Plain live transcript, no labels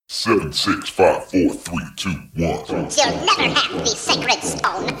7, 6, 5, 4, 3, 2, 1. You'll never have the sacred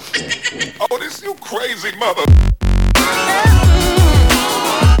stone. Oh, this you crazy mother.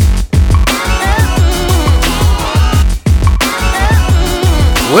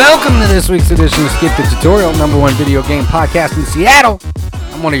 Welcome to this week's edition of Skip the Tutorial, #1 video game podcast in Seattle.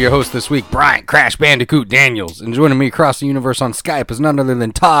 I'm one of your hosts this week, Brian Crash Bandicoot Daniels, and joining me across the universe on Skype is none other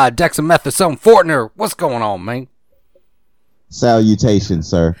than Todd Dexamethasone Fortner. What's going on, man? Salutations,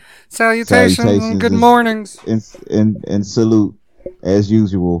 sir. Salutations and good mornings. And salute, as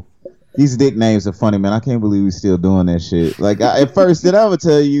usual. These nicknames are funny, man. I can't believe we're still doing that shit. Like, at first, did I ever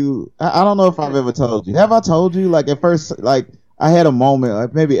tell you? I don't know if I've ever told you. Have I told you? Like, at first, like, I had a moment,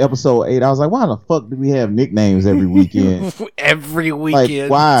 like maybe episode 8. I was like, why the fuck do we have nicknames every weekend? Every weekend. Like,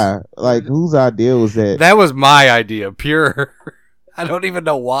 why? Like, whose idea was that? That was my idea, pure. I don't even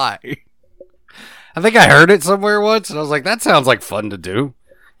know why. I think I heard it somewhere once, and I was like, that sounds like fun to do.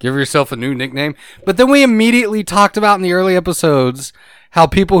 Give yourself a new nickname. But then we immediately talked about in the early episodes how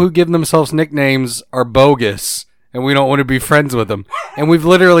people who give themselves nicknames are bogus, and we don't want to be friends with them. And we've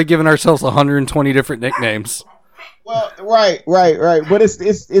literally given ourselves 120 different nicknames. Well, right. But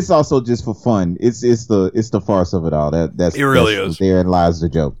it's also just for fun. It's the farce of it all. That's it really is. Therein lies the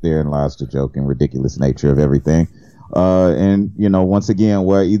joke. Therein lies the joke and ridiculous nature of everything. And you know, once again,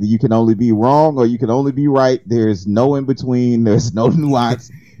 where either you can only be wrong or you can only be right. There's no in between. There's no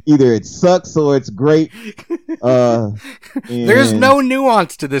nuance. Either it sucks or it's great. There's no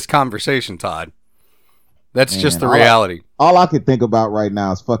nuance to this conversation, Todd. That's just the reality. All I can think about right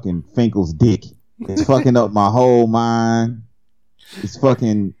now is fucking Finkel's dick. It's fucking up my whole mind. It's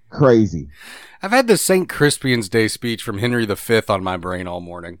fucking crazy. I've had the St. Crispian's Day speech from Henry V on my brain all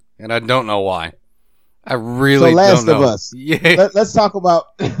morning, and I don't know why. I really don't know. Last of Us. Yeah. Let's talk about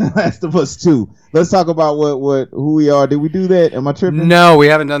Last of Us 2. Let's talk about who we are. Did we do that? Am I tripping? No, we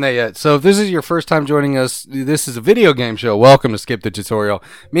haven't done that yet. So if this is your first time joining us, this is a video game show. Welcome to Skip the Tutorial.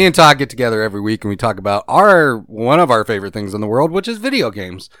 Me and Todd get together every week and we talk about one of our favorite things in the world, which is video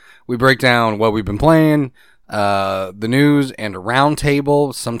games. We break down what we've been playing, the news, and a round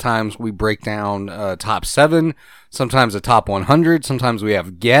table. Sometimes we break down top 7, sometimes a top 100, sometimes we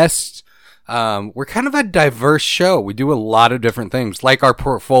have guests. We're kind of a diverse show. We do a lot of different things, like our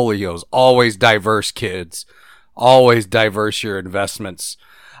portfolios. Always diverse, kids. Always diverse your investments.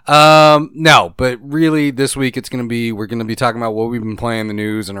 No, but really this week we're going to be talking about what we've been playing, the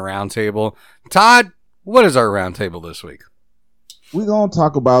news, and a round table. Todd, what is our round table this week? We're going to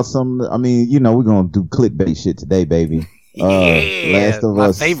talk about we're going to do clickbait shit today, baby.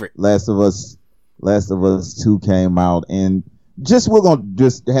 My favorite. Last of Us 2 came out, and we're gonna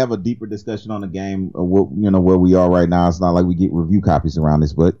just have a deeper discussion on the game of where we are right now. It's not like we get review copies around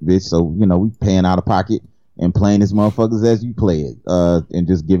this, but bitch, so we paying out of pocket and playing this motherfuckers as you play it, and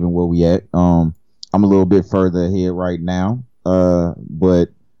just giving where we at. I'm a little bit further ahead right now, but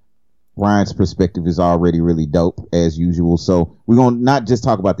Ryan's perspective is already really dope as usual. So we're gonna not just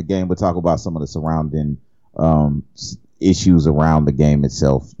talk about the game, but talk about some of the surrounding issues around the game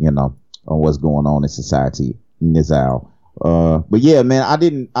itself. On what's going on in society. Nizal. But yeah, man,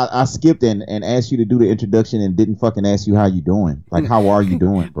 I skipped and asked you to do the introduction and didn't fucking ask you how you doing. Like, how are you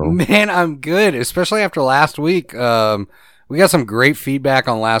doing, bro? Man, I'm good, especially after last week. We got some great feedback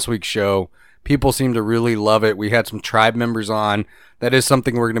on last week's show. People seem to really love it. We had some tribe members on. That is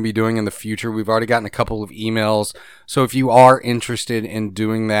something we're going to be doing in the future. We've already gotten a couple of emails. So if you are interested in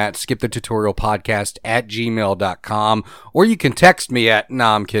doing that, skipthetutorialpodcast@gmail.com, or you can text me at,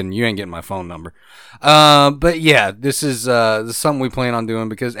 nah, I'm kidding. You ain't getting my phone number. But yeah, this is something we plan on doing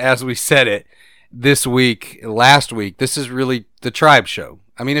because as we said it last week, this is really the tribe show.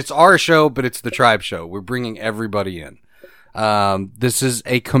 I mean, it's our show, but it's the tribe show. We're bringing everybody in. This is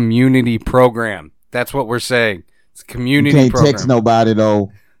a community program. That's what we're saying. It's a community program. You can't text nobody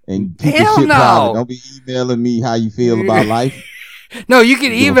though, and keep your shit private. Don't be emailing me how you feel about life. No, you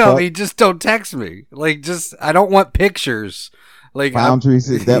can email me, just don't text me. Like, I don't want pictures. Like boundaries,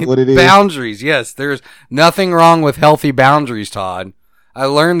 is that what it is? Boundaries, yes. There's nothing wrong with healthy boundaries, Todd. I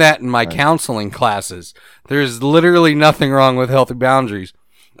learned that in my counseling classes. There's literally nothing wrong with healthy boundaries.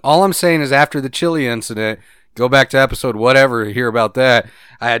 All I'm saying is after the chili incident, go back to episode whatever to hear about that.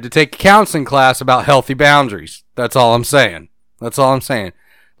 I had to take a counseling class about healthy boundaries. That's all I'm saying. Let's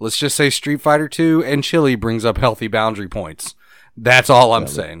just say Street Fighter 2 and chili brings up healthy boundary points. That's all I'm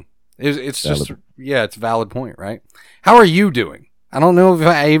saying. It's just, it's a valid point, right? How are you doing? I don't know if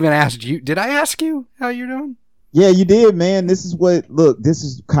I even asked you. Did I ask you how you're doing? Yeah, you did, man. This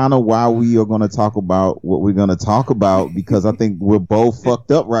is kind of why we are going to talk about what we're going to talk about, because I think we're both fucked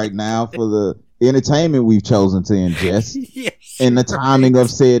up right now for the entertainment we've chosen to ingest Yes, and the timing of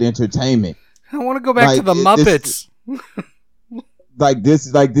said entertainment. I want to go back to the Muppets.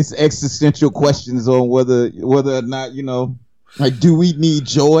 This existential questions on whether or not, like, do we need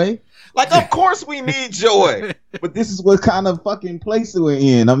joy? Like, of course we need joy. But this is what kind of fucking place we're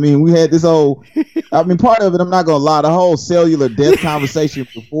in. I mean, we had this whole, part of it, I'm not going to lie, the whole cellular death conversation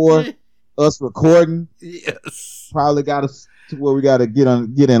before us recording. Yes. Probably got us to where we got to get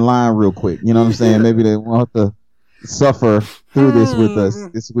in line real quick. You know what I'm saying? Maybe they won't have to suffer through this with us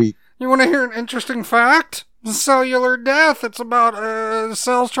this week. You want to hear an interesting fact? Cellular death. It's about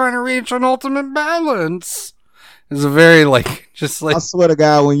cells trying to reach an ultimate balance. It's a very, I swear to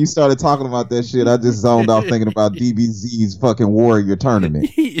God, when you started talking about that shit, I just zoned off thinking about DBZ's fucking Warrior tournament.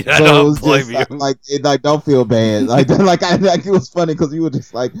 Yeah, so don't it was blame just, you. Don't feel bad. It was funny because you were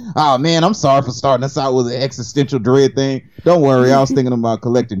just like, oh man, I'm sorry for starting us out with an existential dread thing. Don't worry, I was thinking about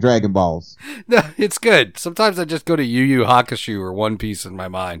collecting Dragon Balls. No, it's good. Sometimes I just go to Yu Yu Hakusho or One Piece in my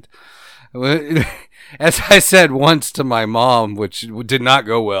mind. As I said once to my mom, which did not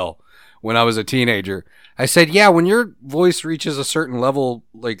go well when I was a teenager, I said, yeah, when your voice reaches a certain level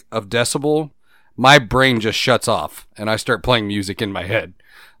of decibel, my brain just shuts off and I start playing music in my head.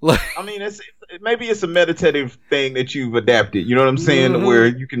 I mean, maybe it's a meditative thing that you've adapted. You know what I'm saying? Mm-hmm. Where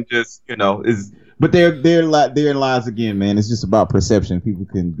you can just, But therein lies again, man. It's just about perception. People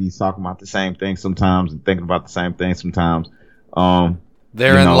can be talking about the same thing sometimes and thinking about the same thing sometimes.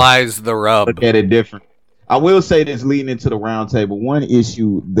 Therein lies the rub. Look at it different. I will say this leading into the roundtable. One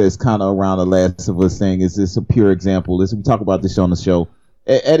issue that's kind of around the Last of Us thing is this a pure example. We talk about this on the show.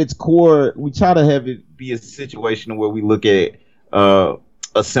 At its core, we try to have it be a situation where we look at a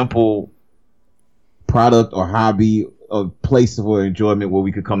simple product or hobby, a place for enjoyment where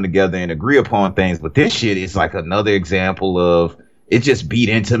we could come together and agree upon things. But this shit is like another example of it just beat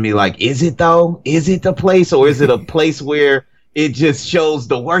into me. Like, is it though? Is it the place, or is it a place where it just shows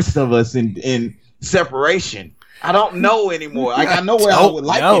the worst of us in separation? I don't know anymore. Like, I know where I would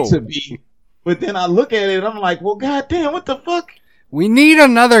like it to be, but then I look at it and I'm like, well, goddamn, what the fuck? We need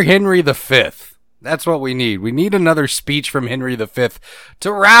another Henry V. That's what we need. We need another speech from Henry V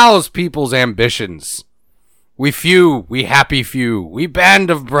to rouse people's ambitions. We few, we happy few, we band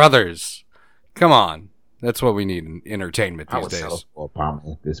of brothers. Come on. That's what we need in entertainment these days. Settle for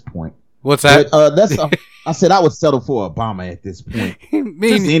Obama at this point. What's that? But, I said I would settle for Obama at this point.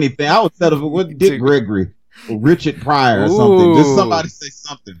 Just anything. I would settle for Dick Gregory or Richard Pryor or something. Just somebody say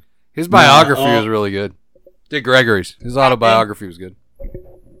something. His biography was really good. Dick Gregory's. His autobiography was good.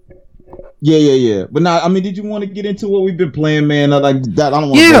 Yeah. But now, did you want to get into what we've been playing, man? I don't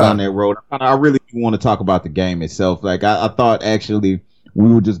want to go down that road. I really want to talk about the game itself. Like, I thought actually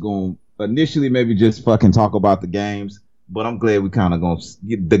we were just going to initially maybe just fucking talk about the games. But I'm glad we kind of going to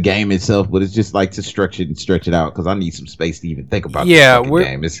get the game itself. But it's just like to stretch it out because I need some space to even think about the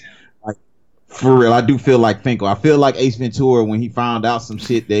game. It's like, for real, I do feel like Finkel. I feel like Ace Ventura when he found out some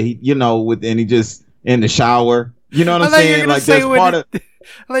shit that he, and he just in the shower. You know what I'm saying? Like, that's part of. I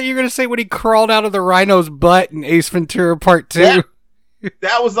thought you were going to say when he crawled out of the rhino's butt in Ace Ventura Part 2.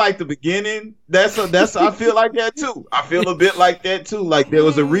 That was like the beginning. That's I feel like that too. I feel a bit like that too. Like there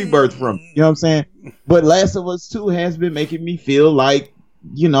was a rebirth from it. You know what I'm saying? But Last of Us 2 has been making me feel like,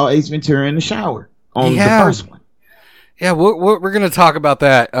 Ace Ventura in the shower on the first one. Yeah, we're going to talk about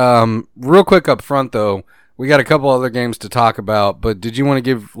that. Real quick up front though, we got a couple other games to talk about, but did you want to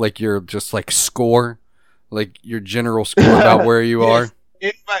give your score? Like your general score about where you are?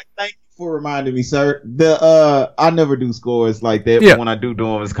 In fact, thank you for reminding me, sir. I never do scores like that, but when I do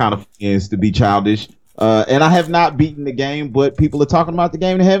them, it's kind of is to be childish. And I have not beaten the game, but people are talking about the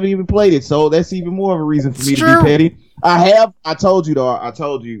game and haven't even played it, so that's even more of a reason for me to be petty. I told you, I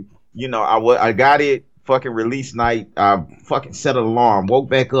got it fucking release night. I fucking set an alarm, woke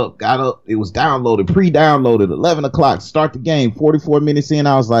back up, got up, it was downloaded, pre-downloaded, 11 o'clock, start the game, 44 minutes in,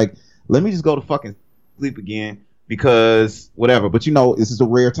 I was like, let me just go to fucking sleep again. Because whatever, but this is a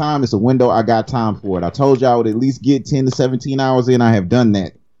rare time. It's a window. I got time for it. I told you I would at least get 10 to 17 hours in. I have done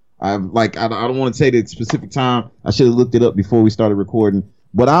that. I don't want to say the specific time. I should have looked it up before we started recording.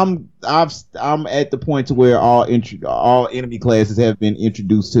 But I'm at the point to where all enemy classes have been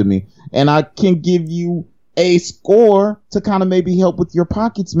introduced to me, and I can give you a score to kind of maybe help with your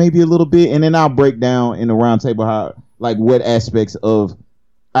pockets, maybe a little bit, and then I'll break down in the roundtable what aspects of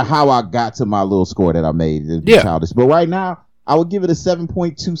how I got to my little score that I made. Childish. But right now, I would give it a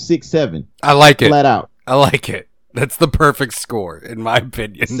 7.267. I like it. Flat out. I like it. That's the perfect score, in my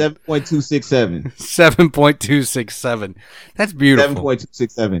opinion. 7.267. 7.267. That's beautiful.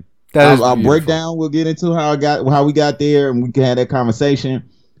 7.267. I'll break down. We'll get into how we got there, and we can have that conversation.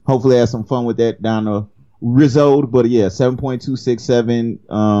 hopefully have some fun with that down the result. But yeah,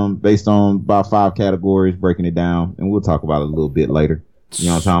 7.267 based on about 5 categories, breaking it down, and we'll talk about it a little bit later. You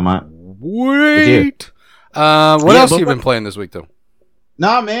know what I'm talking about? Wait. What else have you been playing this week, though?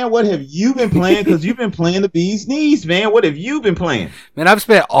 Nah, man, what have you been playing? Because you've been playing the bee's knees, man. What have you been playing? Man, I've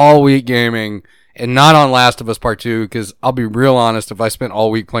spent all week gaming, and not on Last of Us Part 2, because I'll be real honest, if I spent all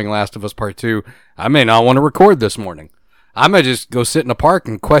week playing Last of Us Part 2, I may not want to record this morning. I might just go sit in a park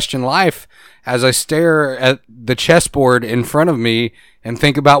and question life as I stare at the chessboard in front of me and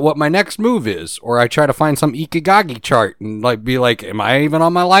think about what my next move is. Or I try to find some Ikigagi chart and be like, am I even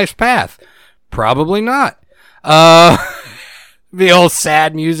on my life's path? Probably not. The old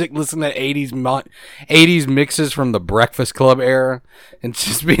sad music, listen to 80s mixes from the Breakfast Club era, and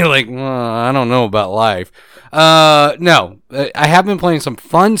just be like, well, I don't know about life. No, I have been playing some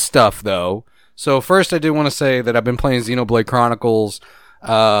fun stuff, though. So first, I do want to say that I've been playing Xenoblade Chronicles.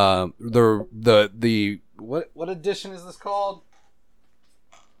 What edition is this called?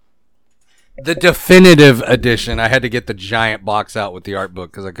 The definitive edition. I had to get the giant box out with the art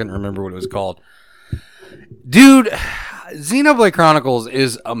book because I couldn't remember what it was called. Dude, Xenoblade Chronicles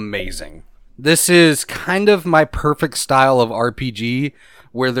is amazing. This is kind of my perfect style of RPG,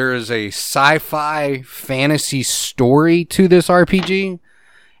 where there is a sci-fi fantasy story to this RPG.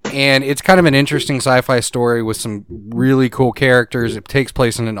 And it's kind of an interesting sci-fi story with some really cool characters. It takes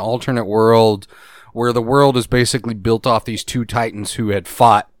place in an alternate world where the world is basically built off these two titans who had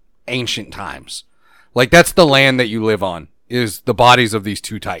fought ancient times. Like, that's the land that you live on, is the bodies of these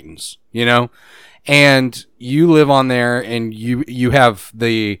two titans, you know? And you live on there, and you have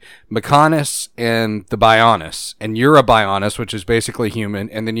the Mechonis and the Bionis. And you're a Bionis, which is basically human.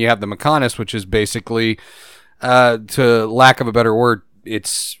 And then you have the Mechonis, which is basically, to lack of a better word,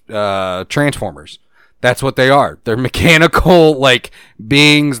 it's Transformers. That's what they are. They're mechanical, like,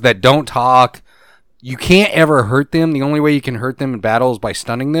 beings that don't talk. You can't ever hurt them. The only way you can hurt them in battle is by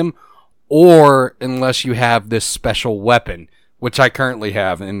stunning them, or unless you have this special weapon, which I currently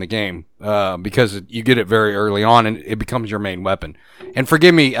have in the game, because you get it very early on and it becomes your main weapon. And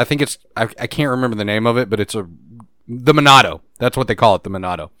forgive me, I think I can't remember the name of it, but it's the Monado. That's what they call it, the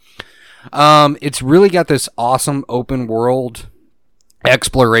Monado. It's really got this awesome open world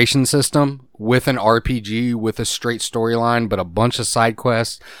exploration system with an RPG, with a straight storyline, but a bunch of side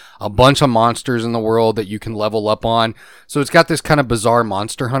quests, a bunch of monsters in the world that you can level up on. So it's got this kind of bizarre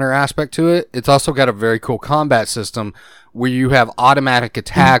Monster Hunter aspect to it. It's also got a very cool combat system where you have automatic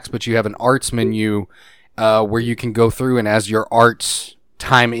attacks, but you have an arts menu where you can go through, and as your arts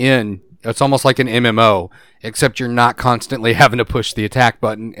time in, it's almost like an MMO, except you're not constantly having to push the attack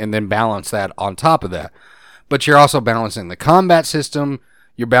button and then balance that on top of that. But you're also balancing the combat system.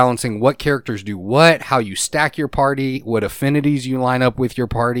 You're balancing what characters do what, how you stack your party, what affinities you line up with your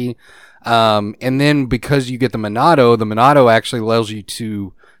party. And then because you get the Monado actually allows you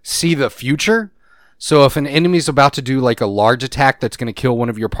to see the future. So if an enemy's about to do like a large attack that's going to kill one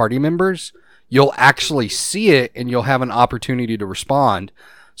of your party members, you'll actually see it and you'll have an opportunity to respond.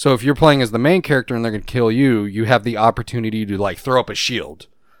 So if you're playing as the main character and they're going to kill you, you have the opportunity to like throw up a shield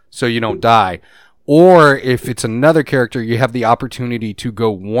so you don't die. Or if it's another character, you have the opportunity to go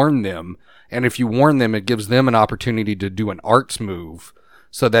warn them. And if you warn them, it gives them an opportunity to do an arts move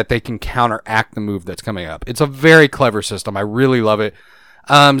so that they can counteract the move that's coming up. It's a very clever system. I really love it.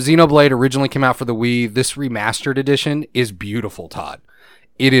 Xenoblade originally came out for the Wii. This remastered edition is beautiful, Todd.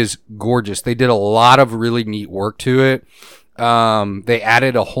 It is gorgeous. They did a lot of really neat work to it. They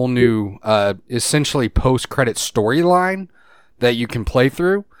added a whole new, essentially post-credit storyline that you can play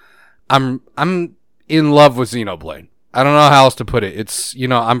through. I'm in love with Xenoblade. I don't know how else to put it. It's,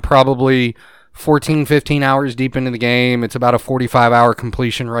 I'm probably 14, 15 hours deep into the game. It's about a 45-hour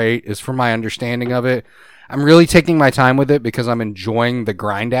completion rate, is from my understanding of it. I'm really taking my time with it because I'm enjoying the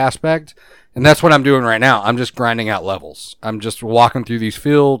grind aspect. And that's what I'm doing right now. I'm just grinding out levels. I'm just walking through these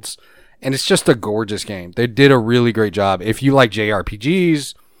fields. And it's just a gorgeous game. They did a really great job. If you like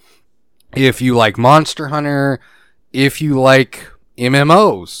JRPGs, if you like Monster Hunter, if you like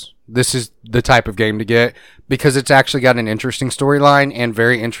MMOs, this is the type of game to get because it's actually got an interesting storyline and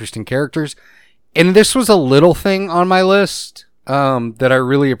very interesting characters. And this was a little thing on my list that I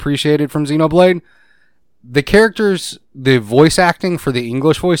really appreciated from Xenoblade. The characters, the voice acting for the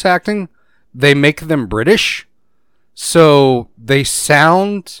English voice acting, they make them British. So they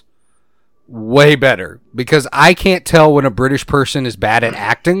sound way better because I can't tell when a British person is bad at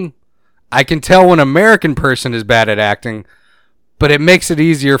acting. I can tell when an American person is bad at acting. But it makes it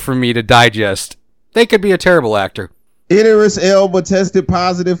easier for me to digest. They could be a terrible actor. Idris Elba tested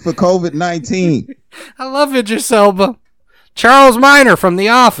positive for COVID-19. I love Idris Elba. Charles Minor from The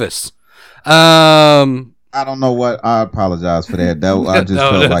Office. I don't know what. I apologize for that. I just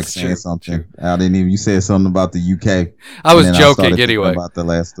felt like saying something. I didn't even. You said something about the UK. I was joking anyway. About The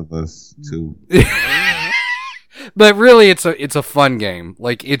Last of Us 2. But really, it's a fun game.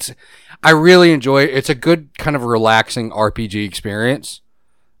 Like I really enjoy it. It's a good kind of relaxing RPG experience.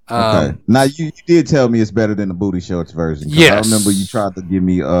 Okay. Now you did tell me it's better than the Booty Shorts version. Yes. I remember you tried to give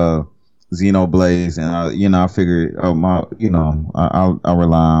me Xenoblade, and I figured, I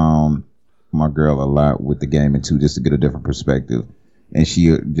rely on my girl a lot with the gaming too, just to get a different perspective. And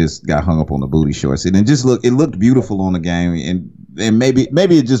she just got hung up on the Booty Shorts, and it looked beautiful on the game, and maybe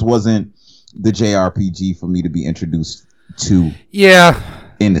it just wasn't the JRPG for me to be introduced to. Yeah.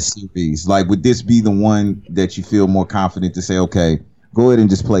 In the series, like, would this be the one that you feel more confident to say, okay, go ahead and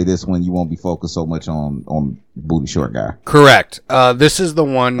just play this one? You won't be focused so much on Booty Short guy. Correct. This is the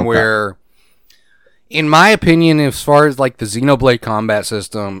one where, in my opinion, as far as like the Xenoblade combat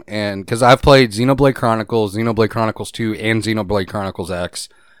system, and because I've played Xenoblade Chronicles 2, and Xenoblade Chronicles X,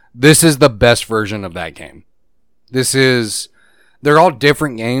 this is the best version of that game. They're all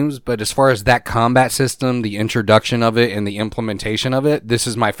different games, but as far as that combat system, the introduction of it, and the implementation of it, this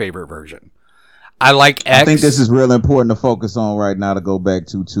is my favorite version. I like X. I think this is real important to focus on right now, to go back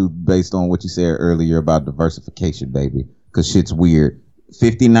to based on what you said earlier about diversification, baby, because shit's weird.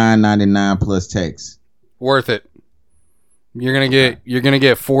 $59.99 plus tax. Worth it. You're gonna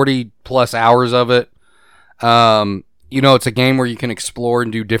get 40 plus hours of it. It's a game where you can explore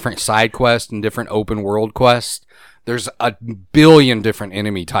and do different side quests and different open world quests. There's a billion different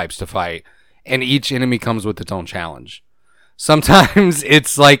enemy types to fight, and each enemy comes with its own challenge. Sometimes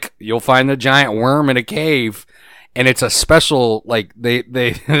it's like you'll find a giant worm in a cave, and it's a special, like they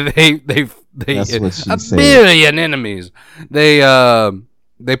That's what she said. Billion enemies. They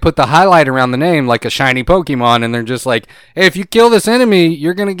put the highlight around the name like a shiny Pokemon, and they're just like, hey, if you kill this enemy,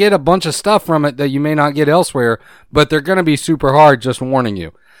 you're gonna get a bunch of stuff from it that you may not get elsewhere, but they're gonna be super hard. Just warning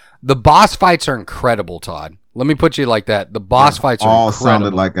you. The boss fights are incredible, Todd. Let me put you like that. The boss fights are all incredible.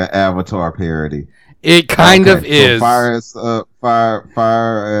 Sounded like an Avatar parody. It kind of is. So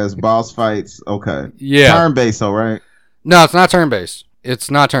fire as boss fights. Okay. Yeah. Turn based, though, right? No, it's not turn based.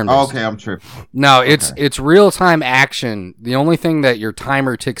 It's not turn based. Okay, I'm tripping. No, it's real time action. The only thing that your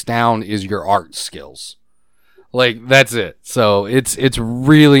timer ticks down is your art skills. Like, that's it. So it's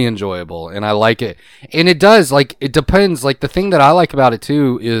really enjoyable, and I like it. And it does, like, it depends. Like, the thing that I like about it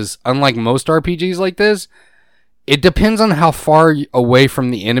too is, unlike most RPGs like this, it depends on how far away from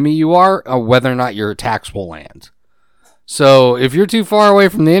the enemy you are, or whether or not your attacks will land. So if you're too far away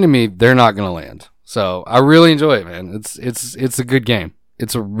from the enemy, they're not going to land. So I really enjoy it, man. It's a good game.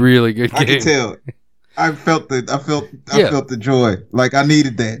 It's a really good game. I can tell. I felt the joy. Like, I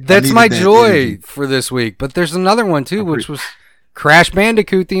needed that. That's my joy for this week. But there's another one too, which was Crash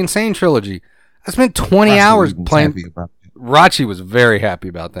Bandicoot: The Insane Trilogy. I spent 20 hours playing. Rachi was very happy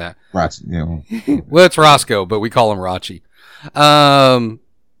about that. Rachi, yeah. Well, it's Roscoe, but we call him Rachi.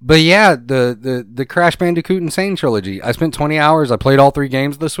 But yeah, the Crash Bandicoot Insane Trilogy. I spent 20 hours. I played all 3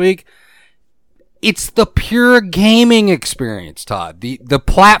 games this week. It's the pure gaming experience, Todd. The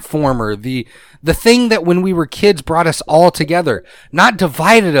platformer, the thing that when we were kids brought us all together, not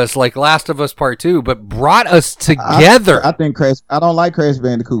divided us like Last of Us Part 2, but brought us together. I don't like Crash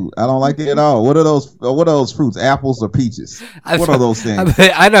Bandicoot. I don't like it at all. What are those fruits? Apples or peaches? What are those things?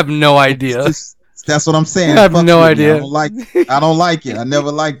 I'd have no idea. That's what I'm saying. I have no idea. I don't like it. I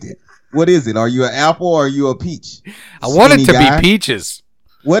never liked it. What is it? Are you an apple or are you a peach? I want it to be peaches.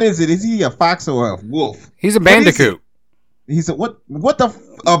 What is it? Is he a fox or a wolf? He's a bandicoot. He's a what?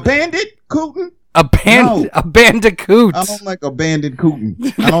 A bandit? Cootin'? A bandicoot. I don't like a bandit cootin'.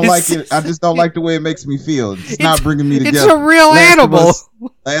 I don't like it. I just don't like the way it makes me feel. It's not bringing me together. It's a real animal.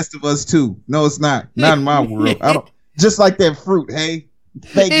 Last of Us 2. No, it's not. Not in my world. I don't. Just like that fruit. Hey,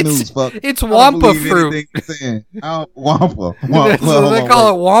 fake news. Fuck. It's Wampa fruit. Wampa. So they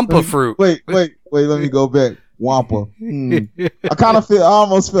call it Wampa fruit. Wait. Let me go back. Wampa. I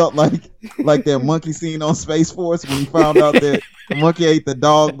almost felt like that monkey scene on Space Force when he found out that the monkey ate the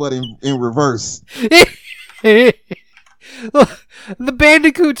dog, but in reverse. The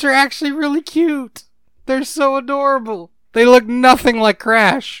bandicoots are actually really cute. They're so adorable. They look nothing like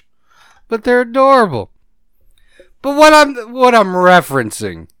Crash, but they're adorable. But what I'm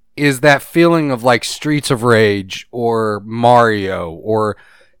referencing is that feeling of like Streets of Rage or Mario or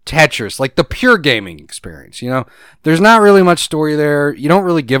Tetris, like the pure gaming experience. You know, there's not really much story there. You don't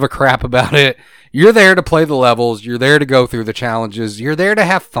really give a crap about it. You're there to play the levels. You're there to go through the challenges. You're there to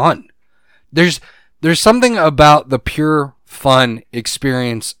have fun. There's something about the pure fun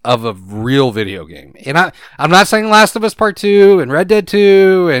experience of a real video game. And I'm not saying Last of Us Part 2 and Red Dead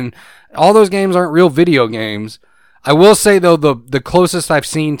 2 and all those games aren't real video games. I will say, though, the closest I've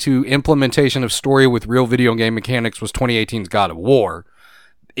seen to implementation of story with real video game mechanics was 2018's God of War,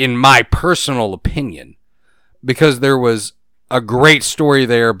 in my personal opinion, because there was a great story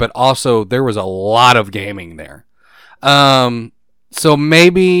there, but also there was a lot of gaming there. So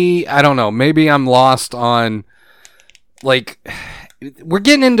maybe, I don't know, maybe I'm lost on, like, we're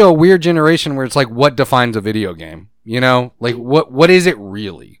getting into a weird generation where it's like, what defines a video game? You know? Like, what is it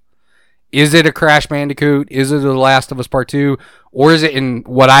really? Is it a Crash Bandicoot? Is it The Last of Us Part 2? Or is it in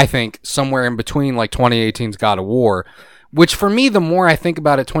what I think somewhere in between, like 2018's God of War? Which for me, the more I think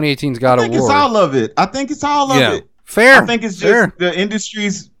about it, 2018's God of War. I think it's all of it. I think it's all of it. Fair. I think it's just the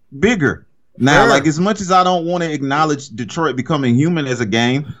industry's bigger. Now, like, as much as I don't want to acknowledge Detroit becoming human as a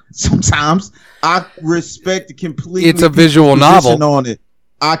game, sometimes I respect completely. It's a visual novel on it.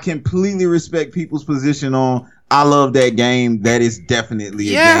 I completely respect people's position on. I love that game. That is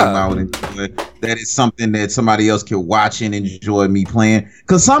definitely a game I would enjoy. That is something that somebody else can watch and enjoy me playing.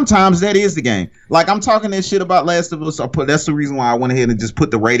 Because sometimes that is the game. Like, I'm talking that shit about Last of Us. That's the reason why I went ahead and just put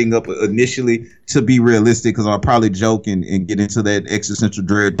the rating up initially to be realistic. Because I'll probably joke and get into that existential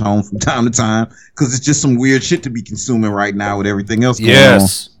dread tone from time to time. Because it's just some weird shit to be consuming right now with everything else going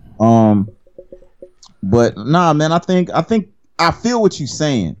on. But nah, man, I think I feel what you're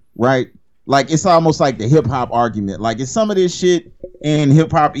saying, right? Like, it's almost like the hip hop argument. Like, is some of this shit in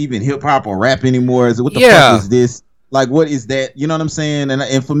hip hop even hip hop or rap anymore? Is it, what the fuck is this? Like, what is that? You know what I'm saying?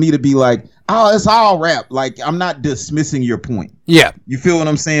 And for me to be like, oh, it's all rap. Like, I'm not dismissing your point. Yeah. You feel what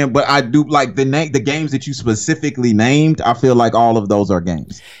I'm saying? But I do like the games that you specifically named. I feel like all of those are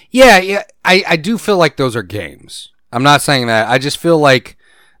games. Yeah. I do feel like those are games. I'm not saying that. I just feel like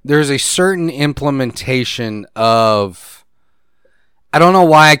there's a certain implementation of. I don't know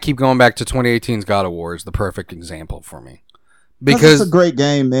why I keep going back to 2018's God of War is the perfect example for me. Because it's a great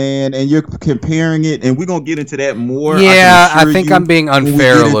game, man, and you're comparing it, and we're going to get into that more. Yeah, I think I'm being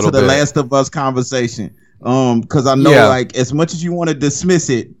unfair a little bit. The Last of Us conversation. Because I know, like, as much as you want to dismiss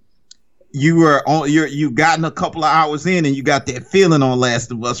it, you've gotten a couple of hours in, and you got that feeling on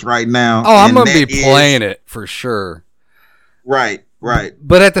Last of Us right now. Oh, I'm going to be playing it for sure. Right.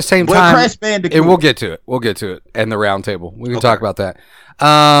 But at the same time, Crash Bandicoot, and we'll get to it and the round table. We can talk about that.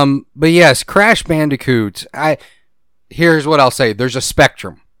 But yes, Crash Bandicoot. Here's what I'll say. There's a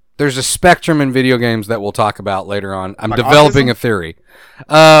spectrum. There's a spectrum in video games that we'll talk about later on. I'm developing a theory.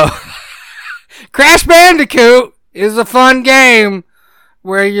 Crash Bandicoot is a fun game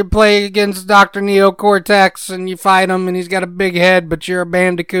where you play against Dr. Neo Cortex and you fight him and he's got a big head, but you're a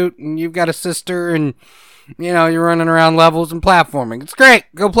bandicoot and you've got a sister and you know, you're running around levels and platforming. It's great.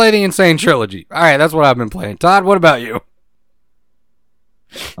 Go play the Insane Trilogy. All right, that's what I've been playing. Todd, what about you?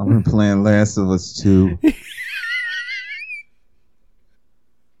 I've been playing Last of Us 2.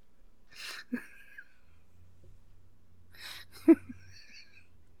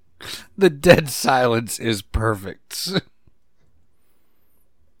 The dead silence is perfect.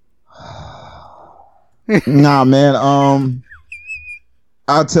 Nah, man.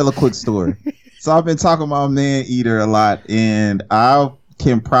 I'll tell a quick story. So I've been talking about Man Eater a lot, and I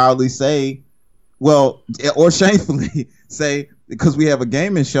can proudly say, well, or shamefully say, because we have a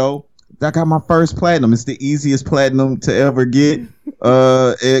gaming show, I got my first platinum. It's the easiest platinum to ever get.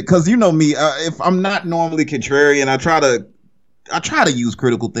 Because you know me, if I'm not normally contrarian, I try to use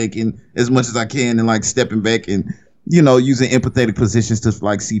critical thinking as much as I can, and like stepping back and, you know, using empathetic positions to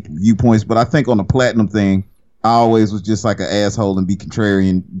like see viewpoints. But I think on the platinum thing, I always was just like an asshole and be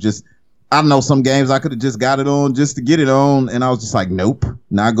contrarian. Just, I know some games I could have just got it on just to get it on, and I was just like, nope,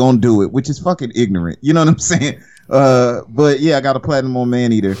 not gonna do it, which is fucking ignorant. You know what I'm saying? But yeah, I got a platinum on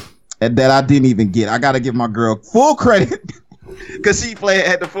Man Eater that I didn't even get. I gotta give my girl full credit because she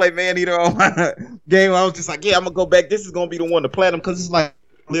had to play Man Eater on my game. I was just like, yeah, I'm gonna go back. This is gonna be the one to platinum because it's like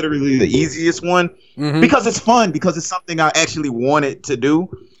literally the easiest one because it's fun, because it's something I actually wanted to do.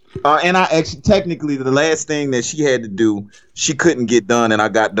 And I actually, technically, the last thing that she had to do, she couldn't get done, and I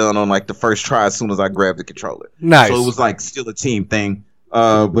got done on like the first try as soon as I grabbed the controller. Nice. So it was like still a team thing.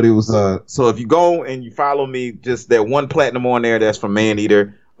 But it was so if you go and you follow me, just that one platinum on there, that's from Man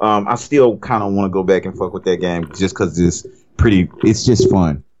Eater. I still kind of want to go back and fuck with that game just because it's just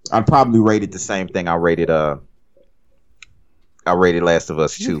fun. I'd probably rate it the same thing I rated Last of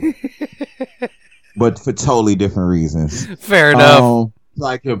Us 2. But for totally different reasons. Fair enough.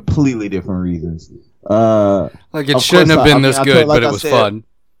 Like completely different reasons. Like it shouldn't have been this good, but it was fun.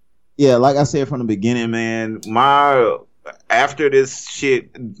 Yeah, like I said from the beginning, man, after this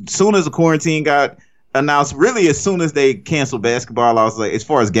shit, soon as the quarantine got announced really as soon as they canceled basketball. I was like, as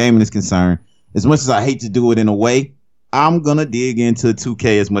far as gaming is concerned, as much as I hate to do it in a way, I'm gonna dig into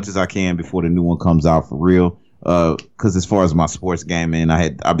 2K as much as I can before the new one comes out for real. Because as far as my sports gaming,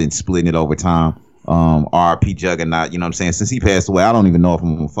 I've been splitting it over time. RP Juggernaut, you know what I'm saying? Since he passed away, I don't even know if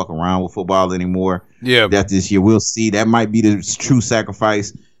I'm gonna fuck around with football anymore. Yeah, that this year we'll see. That might be the true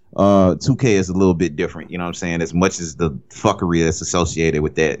sacrifice. 2K is a little bit different, you know what I'm saying? As much as the fuckery that's associated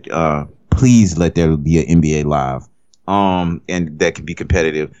with that, please let there be an NBA Live, and that can be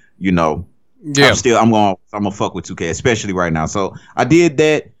competitive. You know, yeah. I'm gonna fuck with 2K, especially right now. So I did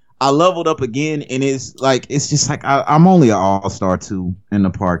that. I leveled up again, and it's just like I'm only an all-star 2 in the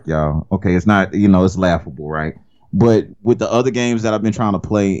park, y'all. Okay, it's not, it's laughable, right? But with the other games that I've been trying to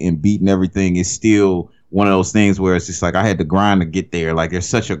play and beating everything, it's still one of those things where it's just like I had to grind to get there. Like there's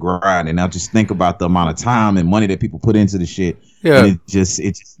such a grind, and I just think about the amount of time and money that people put into the shit. Yeah, and it just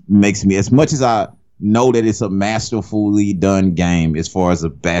makes me, as much as I know that it's a masterfully done game as far as a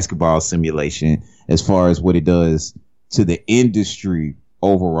basketball simulation, as far as what it does to the industry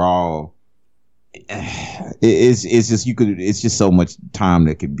overall, it's just so much time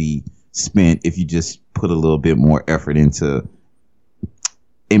that could be spent if you just put a little bit more effort into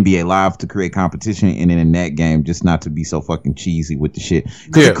NBA Live to create competition, and then in that game just not to be so fucking cheesy with the shit,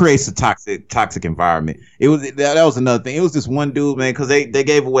 because it creates a toxic environment. That was another thing. It was this one dude, man, because they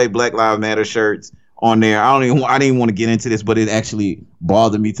gave away Black Lives Matter shirts on there. I didn't want to get into this, but it actually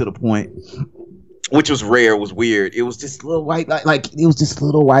bothered me to the point, which was rare, was weird. It was this little white, it was this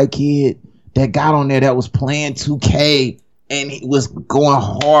little white kid that got on there that was playing 2K, and he was going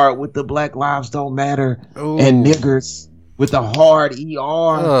hard with the Black Lives Don't Matter and niggers with the hard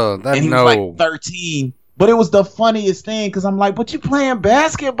ER. And he was like 13. But it was the funniest thing, because I'm like, but you playing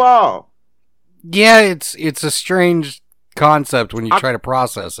basketball. Yeah, it's a strange concept when you try to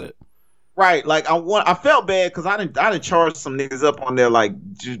process it. Right, like I felt bad because I didn't charge some niggas up on there, like,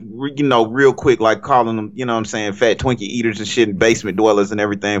 real quick, like calling them, you know what I'm saying, fat Twinkie eaters and shit, and basement dwellers and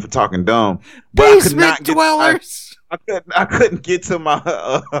everything for talking dumb. But basement dwellers. I couldn't get to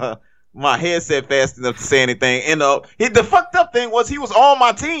my my headset fast enough to say anything. And the fucked up thing was he was on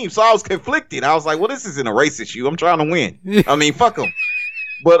my team, so I was conflicted. I was like, well, this isn't a race issue. I'm trying to win. I mean, fuck him.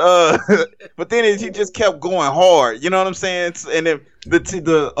 But then he just kept going hard. You know what I'm saying? And then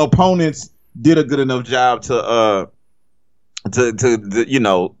the opponents did a good enough job to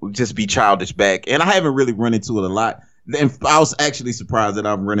just be childish back. And I haven't really run into it a lot. And I was actually surprised that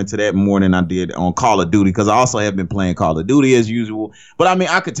I've run into that more than I did on Call of Duty, because I also have been playing Call of Duty as usual. But I mean,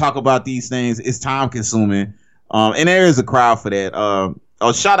 I could talk about these things. It's time consuming. And there is a crowd for that.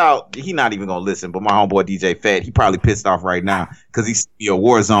 Shout out, he not even gonna listen, but my homeboy DJ Fat, he probably pissed off right now because he sent me a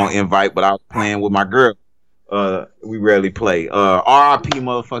Warzone invite, but I was playing with my girl. We rarely play. RIP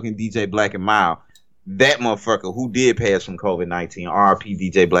motherfucking DJ Black and Mild. That motherfucker who did pass from COVID-19. RIP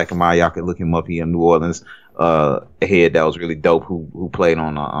DJ Black and Mild. Y'all can look him up here in New Orleans. A head that was really dope who played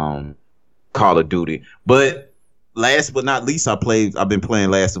on Call of Duty. But last but not least, I've been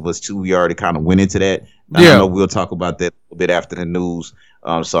playing Last of Us 2. We already kind of went into that. I know we'll talk about that a little bit after the news.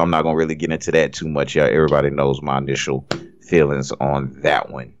 So I'm not gonna really get into that too much. Yeah, everybody knows my initial feelings on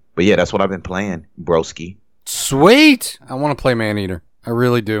that one. But yeah, that's what I've been playing, broski. Sweet. I want to play Maneater. I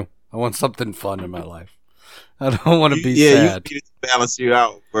really do. I want something fun in my life. I don't want to be sad. You need to balance you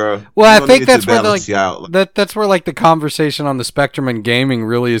out, bro. Well, I think that's where that's where like the conversation on the spectrum in gaming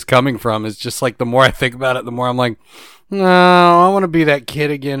really is coming from. It's just like the more I think about it, the more I'm like, no, I want to be that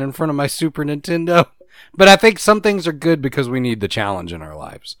kid again in front of my Super Nintendo. But I think some things are good because we need the challenge in our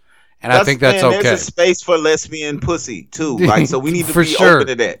lives. And I think that's okay. There's a space for lesbian pussy too. Like, so we need to be open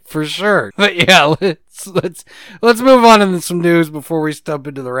to that. For sure. But yeah, let's move on into some news before we stump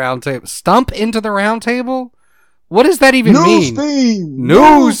into the round table. Stump into the round table? What does that even mean?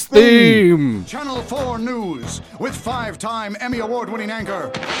 News theme. Channel 4 News with 5-time Emmy Award-winning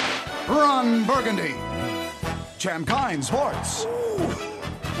anchor Ron Burgundy. Cham Kine Sports.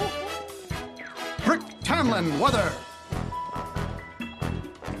 Rick Tamlin Weather.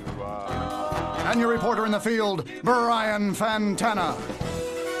 And your reporter in the field, Brian Fantana.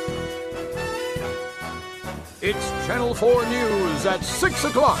 It's Channel 4 News at 6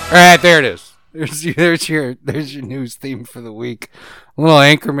 o'clock. All right, there it is. There's your news theme for the week. A little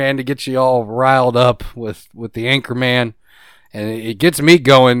Anchorman to get you all riled up with the Anchorman. And it gets me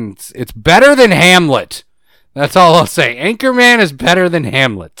going. It's better than Hamlet. That's all I'll say. Anchorman is better than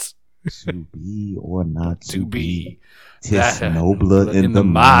Hamlet. To be or not to be. 'Tis nobler in the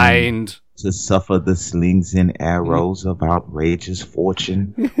mind to suffer the slings and arrows of outrageous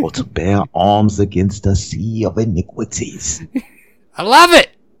fortune, or to bear arms against a sea of iniquities. I love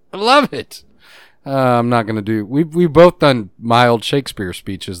it. I'm not gonna do. We've both done mild Shakespeare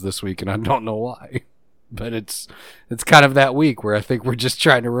speeches this week, and I don't know why, but it's kind of that week where I think we're just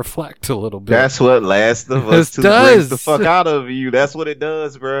trying to reflect a little bit. That's what Last of Us This 2 does. brings the fuck out of you. That's what it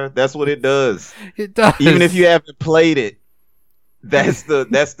does, bro. That's what it does. It does. Even if you haven't played it, that's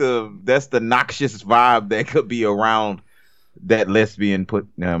the noxious vibe that could be around that lesbian put.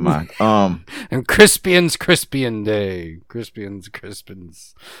 Never mind. And Crispian Day.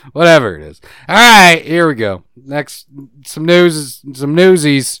 Crispians. Whatever it is. All right, here we go. Next, some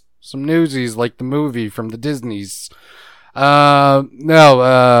newsies like the movie from the Disneys.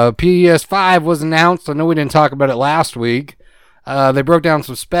 PS5 was announced. I know we didn't talk about it last week. They broke down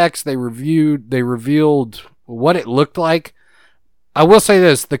some specs. They revealed what it looked like. I will say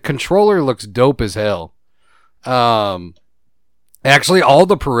this, the controller looks dope as hell. Actually, all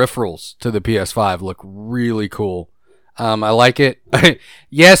the peripherals to the PS5 look really cool. I like it.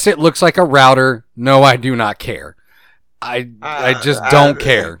 Yes, it looks like a router. No, I do not care. I just don't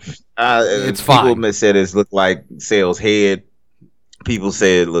care. It's fine. People said it looked like Cell's head. People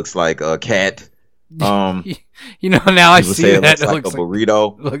said it looks like a cat. Now I see that. It looks like a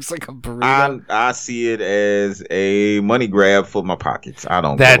burrito. It looks like a burrito. I see it as a money grab for my pockets. I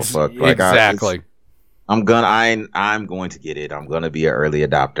don't That's give a fuck. Like, exactly. I'm going to get it. I'm going to be an early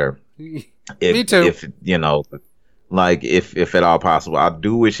adopter. Me too. If if at all possible. I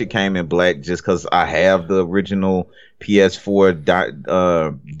do wish it came in black just because I have the original PS4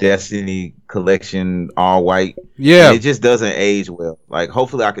 Destiny collection all white. Yeah. And it just doesn't age well. Like,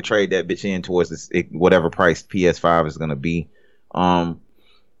 hopefully I could trade that bitch in towards whatever price PS5 is going to be. I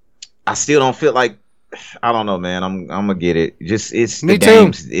still don't feel like, I don't know, man. I'm gonna get it. It's Me the too.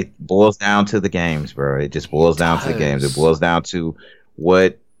 games. It boils down to the games, bro. It just boils down to the games. It boils down to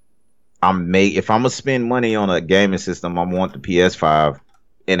what if I'm gonna spend money on a gaming system, I want the PS5.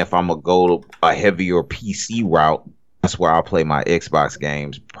 And if I'm gonna go a heavier PC route, that's where I'll play my Xbox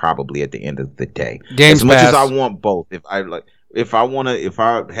games probably at the end of the day. Games as much Pass. as I want both. If I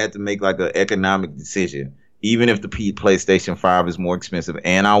had to make like an economic decision, even if the PlayStation 5 is more expensive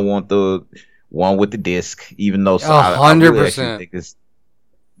and I want the one with the disc, even though I really actually think it's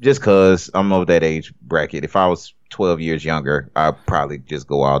just because I'm of that age bracket. If I was 12 years younger, I'd probably just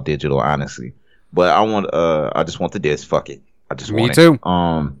go all digital, honestly. But I just want the disc. Fuck it. I just want it. Me too.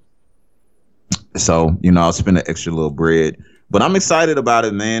 So, I'll spend an extra little bread. But I'm excited about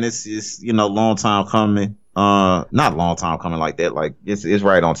it, man. It's long time coming. Not long time coming like that. Like, it's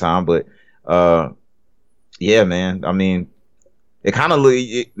right on time. But yeah, man. I mean, it kind of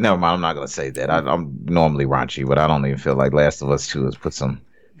never mind. I'm not gonna say that. I'm normally raunchy, but I don't even feel like Last of Us 2 has put some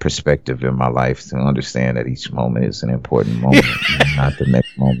perspective in my life to understand that each moment is an important moment, not the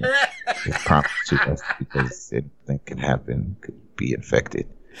next moment. It prompts to us because anything can happen, could be infected.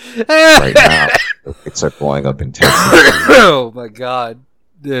 Right now, the hits are going up in Texas. Oh my god,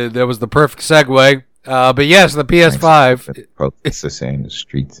 that was the perfect segue. But yes, the PS5. Protests are saying the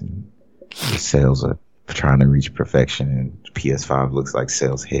streets and the sales are trying to reach perfection, and PS5 looks like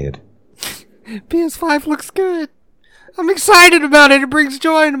Cell's head. PS5 looks good. I'm excited about it. It brings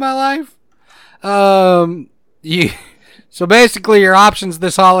joy into my life. So basically, your options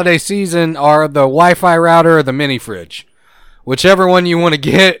this holiday season are the Wi-Fi router or the mini fridge. Whichever one you want to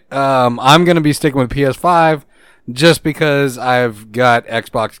get, I'm going to be sticking with PS5 just because I've got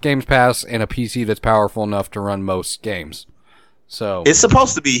Xbox Games Pass and a PC that's powerful enough to run most games. So it's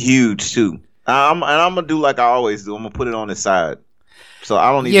supposed to be huge too. I'm gonna do like I always do. I'm gonna put it on the side, so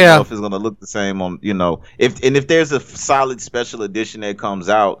I don't even know if it's gonna look the same on if there's a solid special edition that comes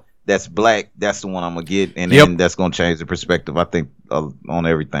out that's black, that's the one I'm gonna get, and then that's gonna change the perspective. I think on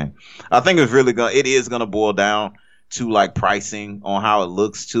everything. I think it is gonna boil down to like pricing on how it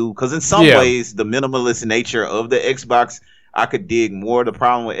looks too, because in some ways the minimalist nature of the Xbox I could dig more. The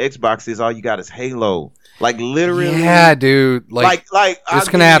problem with Xbox is all you got is Halo. Like literally, yeah, dude. Like it's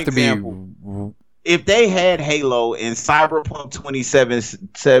gonna have to be. If they had Halo and Cyberpunk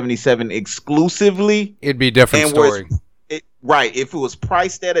 2077 exclusively, it'd be a different story. Right. If it was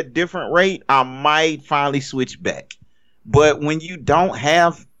priced at a different rate, I might finally switch back. But when you don't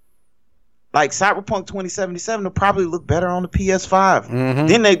have like Cyberpunk 2077, it'll probably look better on the PS5. Mm-hmm.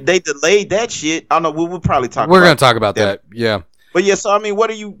 Then they delayed that shit. I know we'll probably talk. We're gonna talk about that. Yeah. But yeah, so I mean, what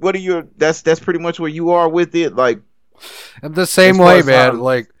are your? That's pretty much where you are with it. Like the same way, man.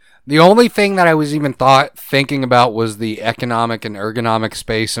 Like the only thing that I was even thinking about was the economic and ergonomic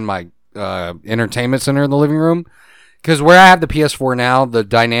space in my entertainment center in the living room. Because where I have the PS4 now, the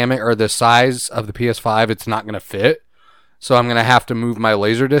dynamic or the size of the PS5, it's not going to fit. So I'm going to have to move my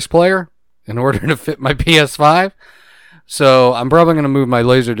Laserdisc player in order to fit my PS5. So I'm probably going to move my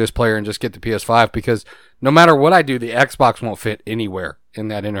Laserdisc player and just get the PS5 because no matter what I do, the Xbox won't fit anywhere in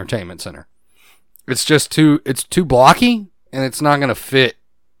that entertainment center. It's just it's too blocky, and it's not going to fit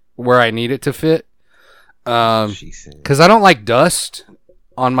where I need it to fit. Because I don't like dust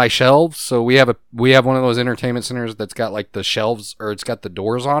on my shelves. So we have one of those entertainment centers that's got like the shelves, or it's got the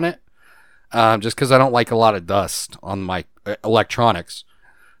doors on it. Just because I don't like a lot of dust on my electronics.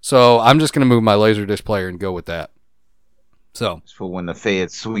 So I'm just going to move my Laserdisc player and go with that. So for when the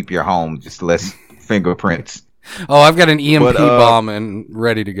feds sweep your home, just less fingerprints. Oh, I've got an EMP bomb and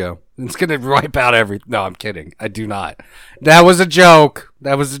ready to go. It's going to wipe out everything. No, I'm kidding. I do not. That was a joke.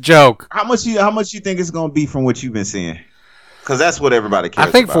 How much you think it's going to be from what you've been seeing? Because that's what everybody cares about.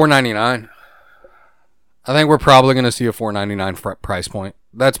 I think $4.99. I think we're probably going to see a $4.99 price point.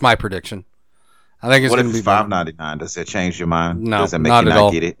 That's my prediction. I think it's going to be $5.99. Does that change your mind? No, does that make not you at not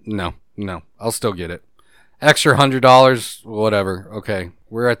all. Get it? No. I'll still get it. Extra $100, whatever. Okay,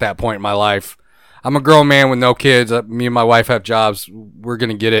 we're at that point in my life. I'm a grown man with no kids. Me and my wife have jobs. We're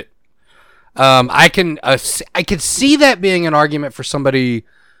gonna get it. I could see that being an argument for somebody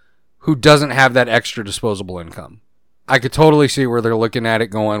who doesn't have that extra disposable income. I could totally see where they're looking at it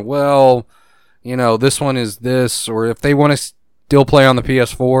going, well, this one is this, or if they want to still play on the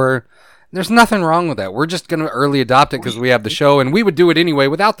PS4, there's nothing wrong with that. We're just gonna early adopt it because we have the show, and we would do it anyway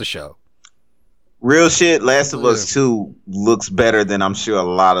without the show. Real shit, Last of Us 2 looks better than I'm sure a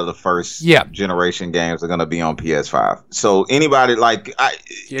lot of the first generation games are going to be on PS5. So anybody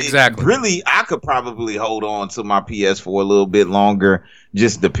really, I could probably hold on to my PS4 a little bit longer,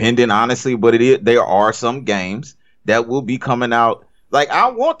 just depending, honestly. But there are some games that will be coming out. Like, I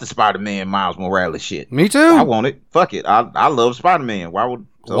want the Spider-Man Miles Morales shit. Me too. I want it. Fuck it. I love Spider-Man. Why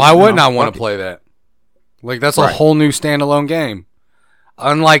wouldn't I want to play that? Like, that's a whole new standalone game.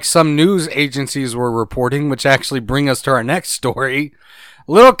 Unlike some news agencies were reporting, which actually bring us to our next story.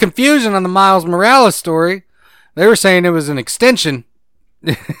 A little confusion on the Miles Morales story. They were saying it was an extension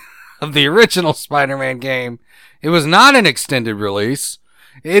of the original Spider-Man game. It was not an extended release.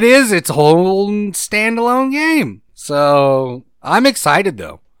 It is its whole standalone game. So I'm excited,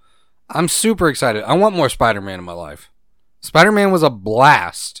 though. I'm super excited. I want more Spider-Man in my life. Spider-Man was a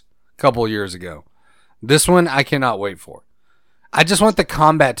blast a couple years ago. This one I cannot wait for. I just want the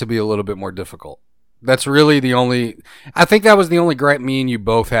combat to be a little bit more difficult. That's really I think that was the only gripe me and you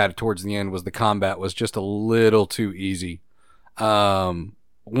both had towards the end, was the combat was just a little too easy.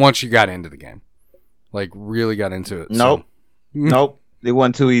 Once you got into the game, like really got into it. Nope. It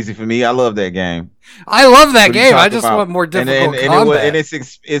wasn't too easy for me. I love that game. I love that game. I just want more difficult combat.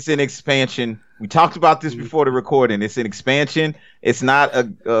 It's an expansion. We talked about this before the recording. It's an expansion. It's not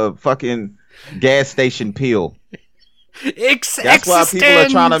a fucking gas station pill. That's why people are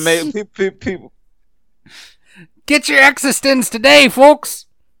trying to make people get your Existence today, folks.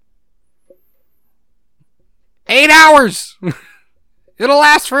 8 hours. It'll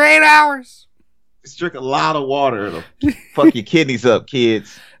last for 8 hours. Just drink a lot of water. It'll fuck your kidneys up,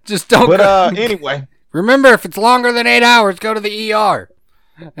 kids. Just don't. But anyway, remember, if it's longer than 8 hours, go to the ER.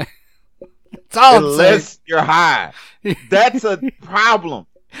 That's all I'm saying. Unless you're high, that's a problem.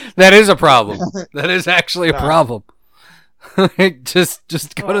 That is a problem. That is actually a problem.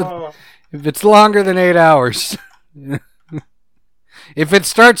 just go to. If it's longer than 8 hours, if it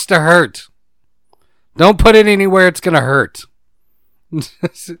starts to hurt, don't put it anywhere it's gonna hurt.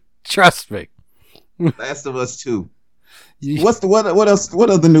 Trust me. Last of Us 2. What else?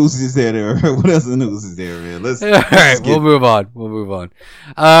 What other news is there? What other news is there, man? We'll move on.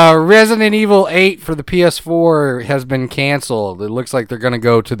 Resident Evil 8 for the PS4 has been canceled. It looks like they're going to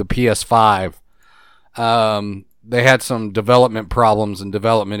go to the PS5. They had some development problems and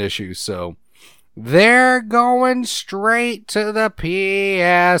development issues, so they're going straight to the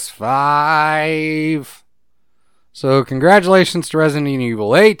PS5. So congratulations to Resident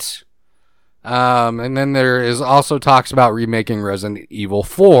Evil 8. And then there is also talks about remaking Resident Evil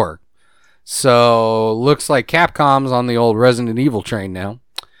 4. So looks like Capcom's on the old Resident Evil train now.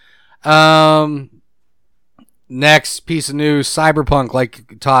 Next piece of news, Cyberpunk,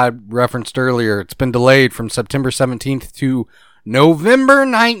 like Todd referenced earlier, it's been delayed from September 17th to November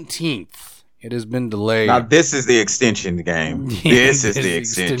 19th. It has been delayed. Now this is the extension game. This is the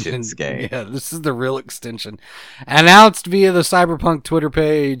extension game. Yeah, this is the real extension. Announced via the Cyberpunk Twitter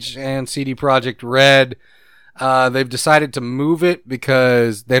page and CD Projekt Red. They've decided to move it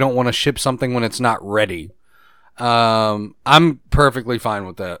because they don't want to ship something when it's not ready. I'm perfectly fine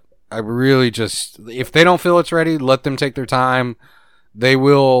with that. I really just, if they don't feel it's ready, let them take their time. They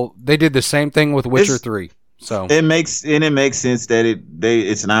will. They did the same thing with Witcher 3. So it makes sense that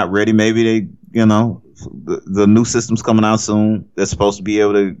it's not ready. Maybe they, the new system's coming out soon. They're supposed to be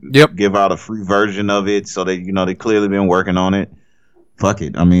able to give out a free version of it, so they they clearly been working on it. Fuck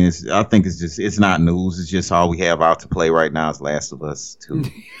it. I mean, I think it's not news. It's just all we have out to play right now is Last of Us 2.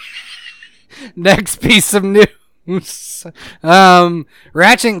 Next piece of news.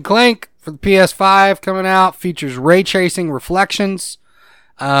 Ratchet and Clank for the PS5 coming out features ray tracing reflections.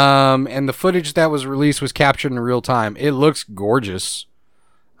 And the footage that was released was captured in real time. It looks gorgeous.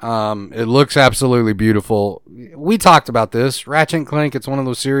 It looks absolutely beautiful. We talked about this. Ratchet and Clank, it's one of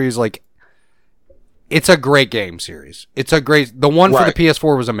those series, like, it's a great game series. The one for the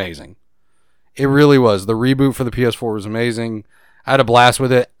PS4 was amazing. It really was. The reboot for the PS4 was amazing. I had a blast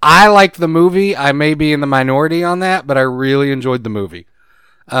with it. I liked the movie. I may be in the minority on that, but I really enjoyed the movie.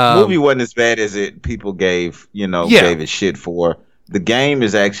 The movie wasn't as bad as people gave it shit for. The game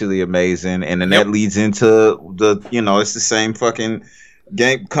is actually amazing, and then that leads into it's the same fucking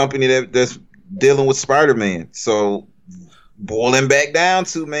game company that's dealing with Spider-Man. So boiling back down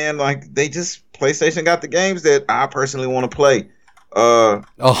to, man, like, PlayStation got the games that I personally want to play.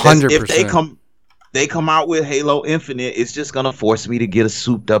 100%. If they come out with Halo Infinite, it's just gonna force me to get a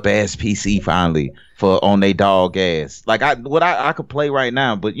souped up ass PC finally on they dog ass. Like I could play right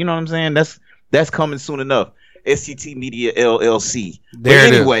now, but you know what I'm saying? That's coming soon enough. SCT Media LLC.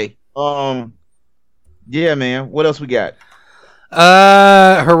 Anyway, yeah, man. What else we got?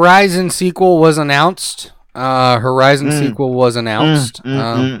 Horizon sequel was announced. Can't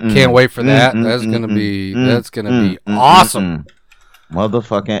wait for that. That's gonna be awesome.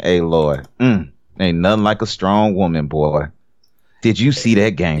 Motherfucking Aloy. Ain't nothing like a strong woman, boy. Did you see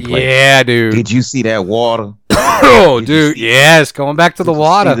that gameplay? Yeah, dude. Did you see that water? Oh, dude. Yes, going back to the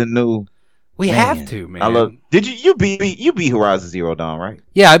water. The new. We have to, man. I love. Did you beat Horizon Zero Dawn, right?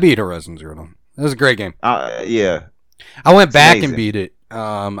 Yeah, I beat Horizon Zero Dawn. It was a great game. Yeah. I went back and beat it.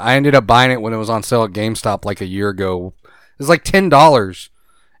 I ended up buying it when it was on sale at GameStop like a year ago. It was like $10,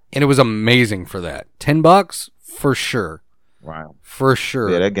 and it was amazing for that. $10 for sure. Wow. For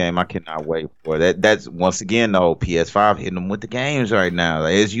sure. Yeah, that game I cannot wait for. That's once again though, PS5 hitting them with the games right now,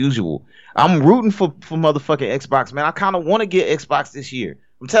 like, as usual. I'm rooting for motherfucking Xbox, man. I kind of want to get Xbox this year.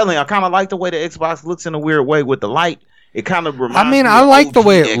 I'm telling you, I kind of like the way the Xbox looks in a weird way with the light. It kind of reminds me. I like of the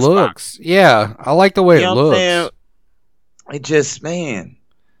way it Xbox. looks. Yeah, I like the way it looks. It just, man.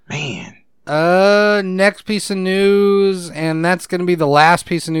 Next piece of news, and that's going to be the last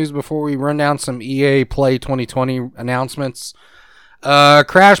piece of news before we run down some EA Play 2020 announcements.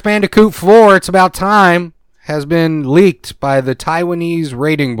 Crash Bandicoot 4, It's About Time, has been leaked by the Taiwanese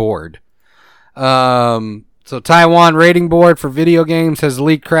rating board. So Taiwan rating board for video games has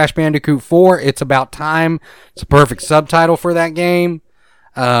leaked Crash Bandicoot 4, It's About Time. It's a perfect subtitle for that game.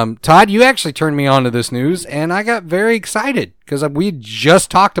 Todd, you actually turned me on to this news, and I got very excited because we just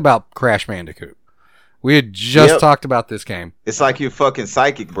talked about Crash Bandicoot. We had just talked about this game. It's like you're fucking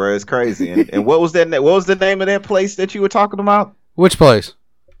psychic, bro. It's crazy. And what was that? What was the name of that place that you were talking about? Which place?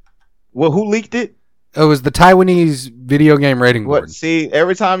 Well, who leaked it? It was the Taiwanese video game rating board. See,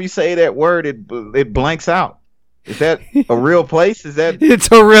 every time you say that word, it blanks out. Is that a real place? Is that?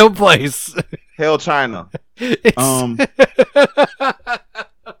 It's a real place. Hell, China.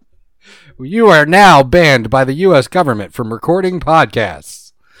 You are now banned by the U.S. government from recording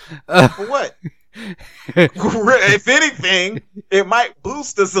podcasts. For what? If anything, it might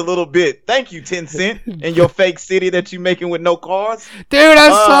boost us a little bit. Thank you, Tencent, and your fake city that you're making with no cars. Dude, I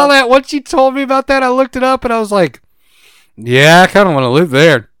saw that. Once you told me about that, I looked it up, and I was like, yeah, I kind of want to live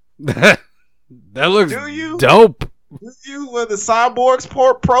there. That looks dope. You, when the cyborgs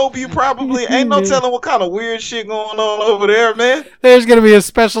probe you, probably ain't no telling what kind of weird shit going on over there, man. There's gonna be a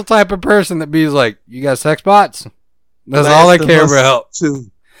special type of person that be like, "You got sex bots?" That's all I care about.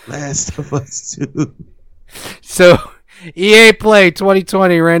 Last of Us 2. So, EA Play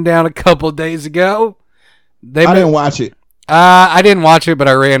 2020 ran down a couple days ago. I didn't watch it. I didn't watch it, but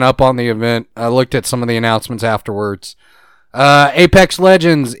I ran up on the event. I looked at some of the announcements afterwards. Apex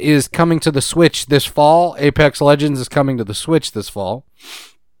Legends is coming to the Switch this fall. Apex Legends is coming to the Switch this fall.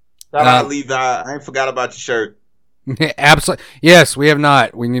 I ain't forgot about your shirt. Absolutely. Yes, we have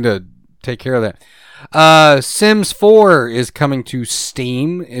not. We need to take care of that. Sims 4 is coming to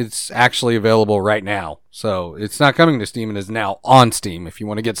Steam. It's actually available right now. So it's not coming to Steam. It is now on Steam if you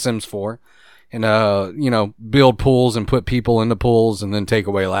want to get Sims 4 and, build pools and put people into pools and then take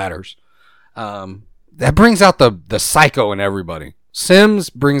away ladders. That brings out the psycho in everybody. Sims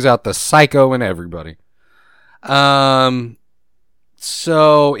brings out the psycho in everybody.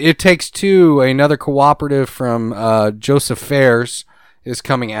 So It Takes Two, another cooperative from Joseph Fares, is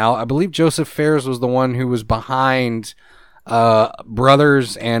coming out. I believe Joseph Fares was the one who was behind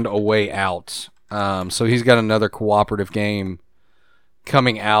Brothers and A Way Out. So he's got another cooperative game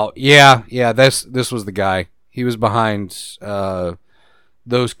coming out. Yeah, this was the guy. He was behind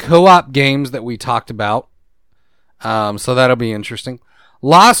those co-op games that we talked about. So that'll be interesting.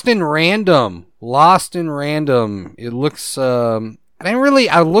 Lost in Random. It looks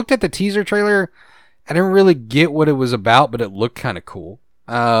I looked at the teaser trailer. I didn't really get what it was about, but it looked kind of cool.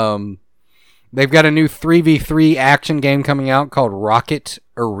 They've got a new 3v3 action game coming out called Rocket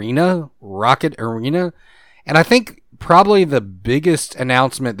Arena. And I think probably the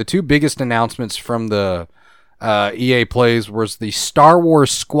two biggest announcements from the EA plays was the Star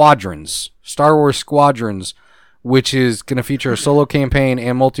Wars Squadrons, which is going to feature a solo campaign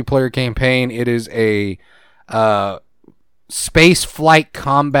and multiplayer campaign. It is a space flight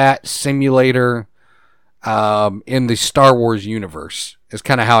combat simulator in the Star Wars universe. Is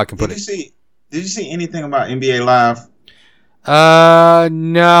kind of how I can put it. Did you see anything about NBA Live?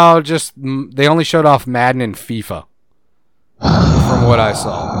 No, just they only showed off Madden and FIFA. From what I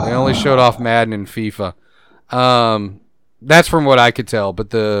saw, they only showed off Madden and FIFA. That's from what I could tell. But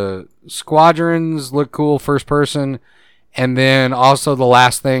the Squadrons look cool, first person, and then also the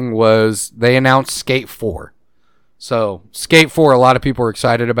last thing was they announced Skate 4. So Skate 4, a lot of people are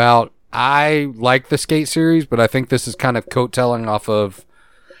excited about. I like the Skate series, but I think this is kind of coattailing off of.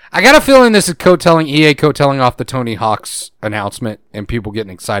 I got a feeling this is EA coattailing off the Tony Hawk's announcement, and people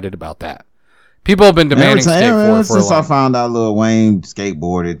getting excited about that. People have been demanding Skate 4 for a long time. Since I found out Lil Wayne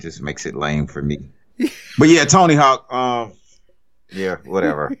skateboarded, it just makes it lame for me. But yeah, Tony Hawk, yeah,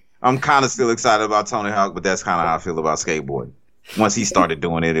 whatever. I'm kind of still excited about Tony Hawk, but that's kind of how I feel about skateboarding. Once he started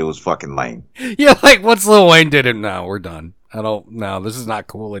doing it, it was fucking lame. Yeah, like once Lil Wayne did it, no, we're done. This is not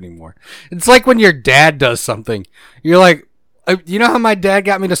cool anymore. It's like when your dad does something. You're like, you know how my dad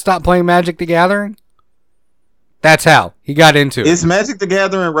got me to stop playing Magic the Gathering? That's how he got into it. Is Magic the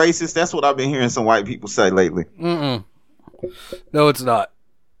Gathering racist? That's what I've been hearing some white people say lately. No, it's not.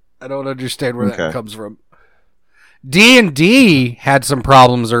 I don't understand where that comes from. D&D had some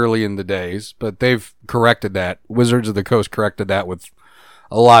problems early in the days, but they've corrected that. Wizards of the Coast corrected that with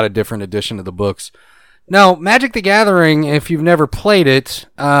a lot of different edition of the books. No, Magic the Gathering, if you've never played it,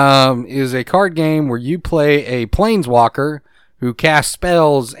 is a card game where you play a planeswalker who casts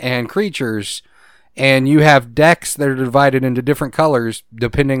spells and creatures, and you have decks that are divided into different colors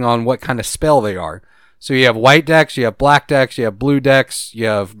depending on what kind of spell they are. So you have white decks, you have black decks, you have blue decks, you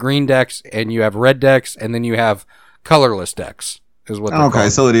have green decks, and you have red decks, and then you have colorless decks. Is what they're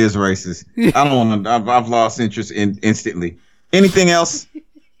called. So it is racist. I don't want to. I've lost interest instantly. Anything else?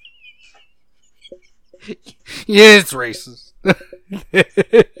 Yeah, it's racist.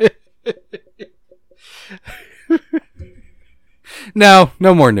 No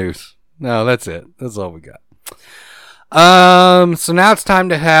more news. No, that's it. That's all we got. So now it's time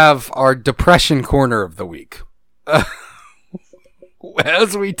to have our depression corner of the week.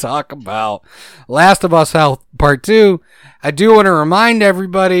 As we talk about Last of Us Health Part 2, I do want to remind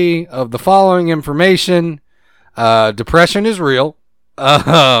everybody of the following information. Depression is real.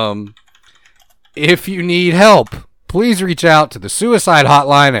 If you need help, please reach out to the suicide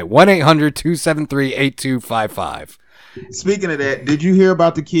hotline at 1-800-273-8255. Speaking of that, did you hear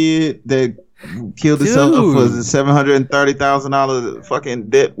about the kid that killed himself for the $730,000 fucking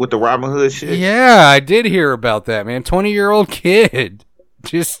debt with the Robin Hood shit? Yeah, I did hear about that, man. 20-year-old kid.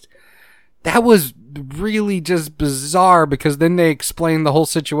 That was really just bizarre because then they explained the whole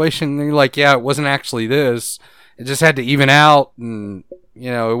situation and they're like, yeah, it wasn't actually this. It just had to even out and,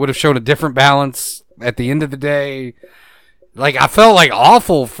 it would have shown a different balance at the end of the day. Like, I felt like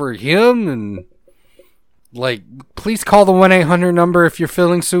awful for him and like, please call the 1-800 number if you're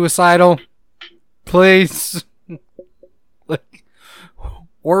feeling suicidal. Please.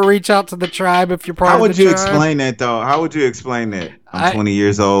 Or reach out to the tribe if you're part of the tribe. How would you explain that, though? How would you explain that? I'm 20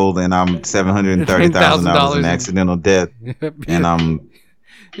 years old and I'm $730,000 in accidental death, and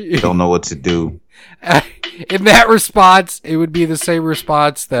don't know what to do. In that response, it would be the same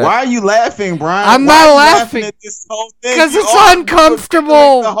response that. Why are you laughing, Brian? I'm not laughing at this whole thing because it's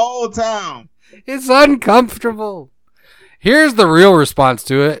uncomfortable. The whole time. It's uncomfortable. Here's the real response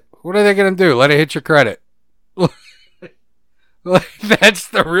to it. What are they going to do? Let it hit your credit. That's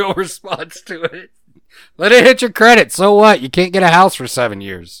the real response to it. Let it hit your credit. So what? You can't get a house for 7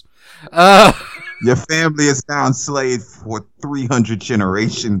 years. Your family is now enslaved for 300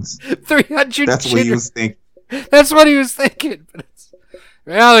 generations. 300 That's what he was thinking. That's what he was thinking. But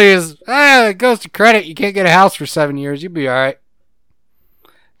reality is, it goes to credit. You can't get a house for 7 years. You'll be all right.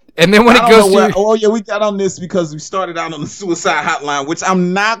 And then when it goes to... we got on this because we started out on the suicide hotline, which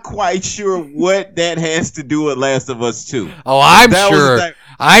I'm not quite sure what that has to do with Last of Us 2. Oh, I'm sure.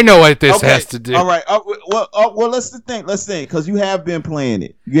 I know what this has to do. All right. Well, let's think. Because you have been playing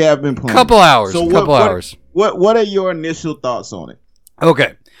it. Couple hours. What are your initial thoughts on it?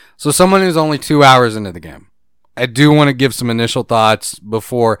 Okay. So someone who's only 2 hours into the game, I do want to give some initial thoughts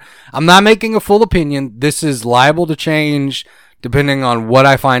before. I'm not making a full opinion. This is liable to change depending on what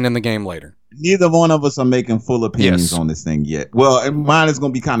I find in the game later. Neither one of us are making full opinions on this thing yet. Well, and mine is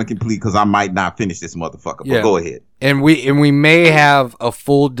going to be kind of complete because I might not finish this motherfucker. But go ahead. And we may have a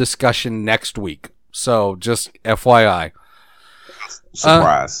full discussion next week. So just FYI.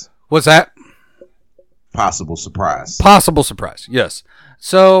 Surprise. What's that? Possible surprise. Possible surprise. Yes.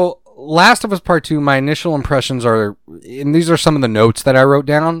 So Last of Us Part 2, my initial impressions are, and these are some of the notes that I wrote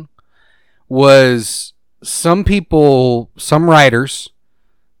down, was some writers,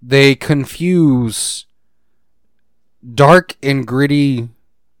 they confuse dark and gritty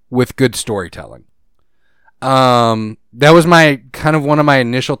with good storytelling. That was my kind of one of my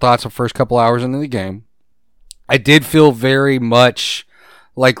initial thoughts the first couple hours into the game. I did feel very much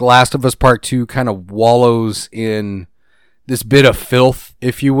like Last of Us Part 2 kind of wallows in this bit of filth,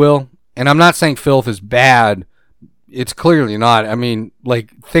 if you will. And I'm not saying filth is bad. It's clearly not. I mean,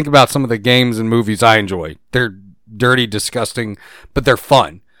 like, think about some of the games and movies I enjoy. They're dirty, disgusting, but they're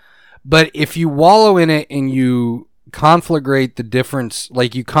fun. But if you wallow in it and you conflagrate the difference,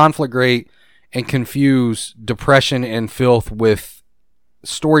 like you conflagrate and confuse depression and filth with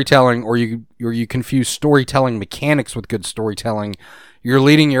storytelling, or you confuse storytelling mechanics with good storytelling, you're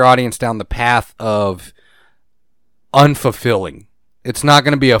leading your audience down the path of unfulfilling. It's not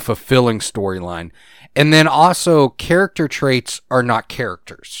going to be a fulfilling storyline. And then also, character traits are not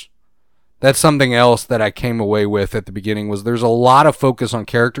characters. That's something else that I came away with at the beginning, was there's a lot of focus on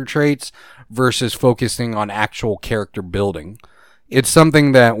character traits versus focusing on actual character building. It's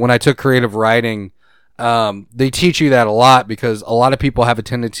something that when I took creative writing, they teach you that a lot, because a lot of people have a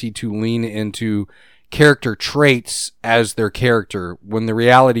tendency to lean into character traits as their character, when the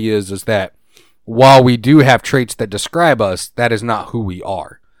reality is that while we do have traits that describe us, that is not who we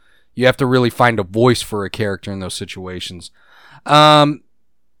are. You have to really find a voice for a character in those situations.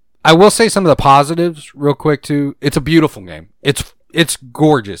 I will say some of the positives real quick too. It's a beautiful game. It's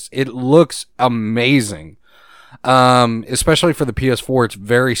gorgeous. It looks amazing. Especially for the PS4, it's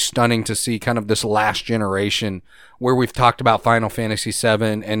very stunning to see kind of this last generation where we've talked about Final Fantasy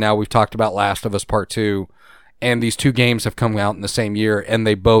VII and now we've talked about Last of Us Part 2. And these two games have come out in the same year, and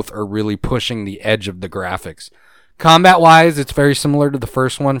they both are really pushing the edge of the graphics. Combat-wise, it's very similar to the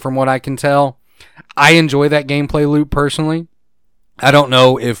first one from what I can tell. I enjoy that gameplay loop personally. I don't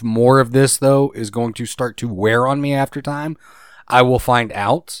know if more of this, though, is going to start to wear on me after time. I will find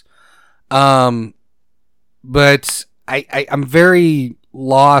out. But I'm very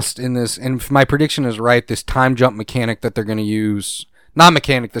lost in this, and if my prediction is right, this time jump mechanic that they're going to use... Not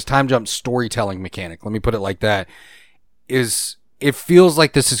mechanic, this time jump storytelling mechanic, let me put it like that, it feels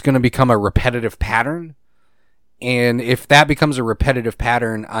like this is going to become a repetitive pattern. And if that becomes a repetitive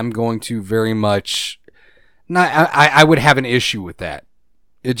pattern, I'm going to very much... I would have an issue with that.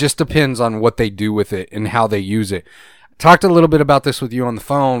 It just depends on what they do with it and how they use it. I talked a little bit about this with you on the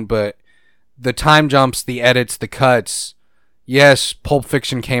phone, but the time jumps, the edits, the cuts... Yes, Pulp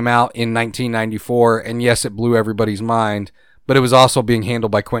Fiction came out in 1994, and yes, it blew everybody's mind. But it was also being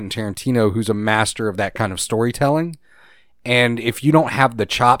handled by Quentin Tarantino, who's a master of that kind of storytelling. And if you don't have the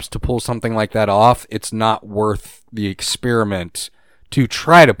chops to pull something like that off, it's not worth the experiment to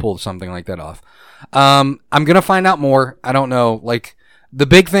try to pull something like that off. I'm going to find out more. I don't know. Like, the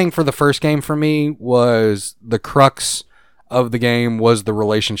big thing for the first game for me was the crux of the game was the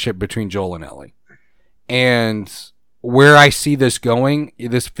relationship between Joel and Ellie. And where I see this going,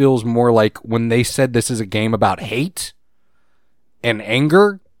 this feels more like when they said this is a game about hate and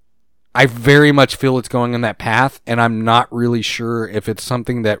anger, I very much feel it's going in that path, and I'm not really sure if it's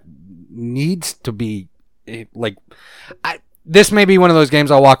something that needs to be like. This may be one of those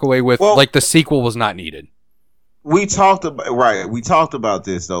games I'll walk away with. Well, like the sequel was not needed. We talked about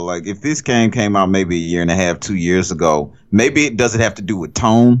this though. Like if this game came out maybe a year and a half, 2 years ago, maybe it doesn't have to do with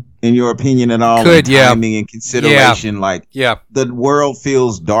tone, in your opinion, at all. Could, yeah. Timing and consideration. Yeah. Like, yeah, the world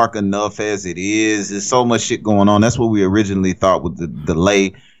feels dark enough as it is. There's so much shit going on. That's what we originally thought with the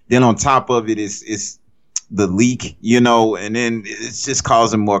delay. Then on top of it is the leak, and then it's just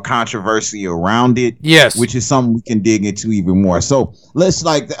causing more controversy around it. Yes, which is something we can dig into even more. So let's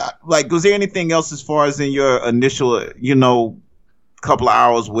like, was there anything else as far as in your initial, couple of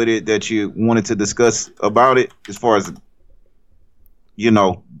hours with it that you wanted to discuss about it, as far as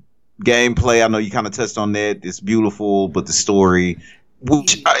gameplay? I know you kind of touched on that. It's beautiful, but the story,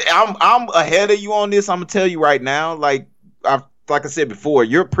 which I'm ahead of you on this. I'm gonna tell you right now, like, I've like I said before,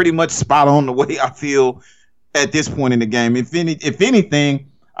 you're pretty much spot on the way I feel at this point in the game. If anything,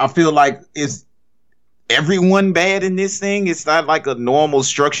 I feel like it's everyone bad in this thing. It's not like a normal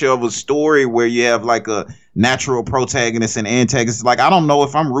structure of a story where you have like a natural protagonist and antagonist. Like, I don't know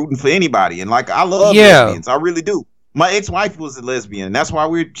if I'm rooting for anybody. And like, I love lesbians. I really do. My ex-wife was a lesbian. That's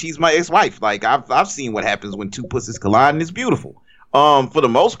why she's my ex-wife. Like, I've seen what happens when two pussies collide, and it's beautiful. For the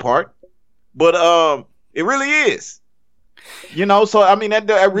most part. But it really is. You know, so I mean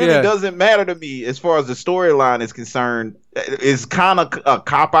that really doesn't matter to me as far as the storyline is concerned. It's kind of a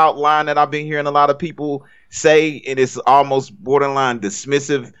cop-out line that I've been hearing a lot of people say, and it's almost borderline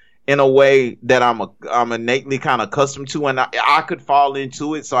dismissive in a way that I'm innately kind of accustomed to, and I could fall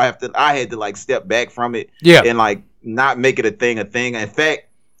into it. So I had to like step back from it, and like not make it a thing. In fact,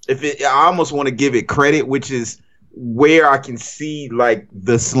 I almost want to give it credit, which is where I can see like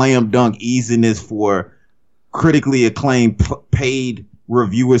the slam dunk easiness for critically acclaimed paid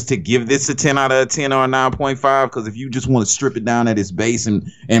reviewers to give this a 10 out of 10 or a 9.5, because if you just want to strip it down at its base and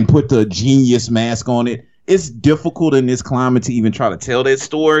put the genius mask on it, it's difficult in this climate to even try to tell that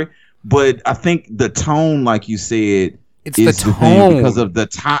story. But I think the tone, like you said, it's the tone because of the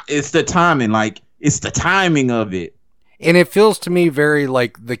time. It's the timing, like it's the timing of it, and it feels to me very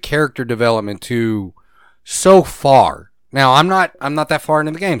like the character development too. So far, now I'm not that far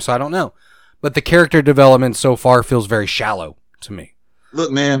into the game, so I don't know. But the character development so far feels very shallow to me. Look,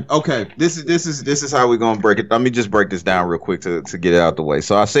 man. Okay, this is how we're gonna break it. Let me just break this down real quick to get it out the way.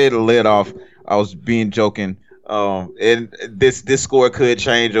 So I said to lead off, I was being joking. And this score could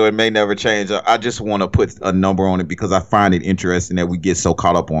change or it may never change. I just want to put a number on it because I find it interesting that we get so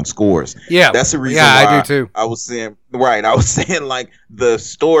caught up on scores. Yeah, that's the reason. Yeah, why I do too. I was saying like the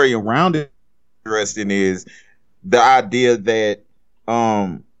story around it interesting is the idea that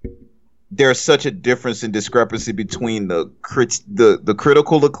there's such a difference in discrepancy between the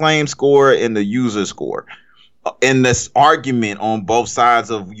critical acclaim score and the user score. And this argument on both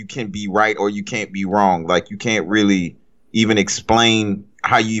sides of you can be right or you can't be wrong. Like you can't really even explain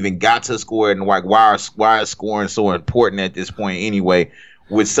how you even got to score and like why is scoring so important at this point anyway,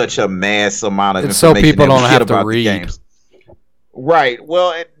 with such a mass amount of information. So people don't have to read. Games. Right.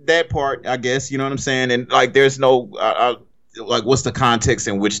 Well, that part, I guess, you know what I'm saying? And like there's no like what's the context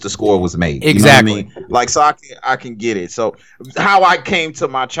in which the score was made? Exactly. You know what I mean? Like, so I can get it. So how I came to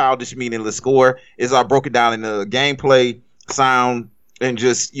my childish meaningless score is I broke it down into gameplay, sound, and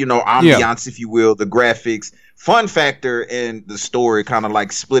just, you know, ambiance, if you will, the graphics, fun factor, and the story, kind of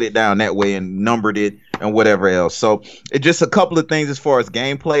like split it down that way and numbered it and whatever else. So it just a couple of things as far as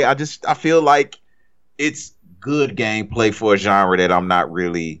gameplay. I feel like it's good gameplay for a genre that I'm not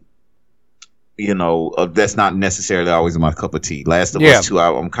really, you know, that's not necessarily always my cup of tea. Last of Us 2,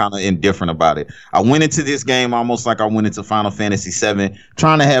 I'm kind of indifferent about it. I went into this game almost like I went into Final Fantasy VII,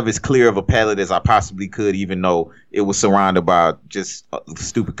 trying to have as clear of a palette as I possibly could, even though it was surrounded by just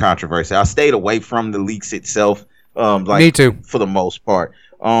stupid controversy. I stayed away from the leaks itself, like me too, for the most part.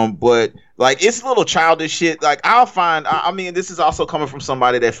 But like it's a little childish shit. Like I'll find, I mean, this is also coming from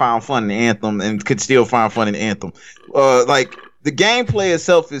somebody that found fun in Anthem and could still find fun in Anthem. Like the gameplay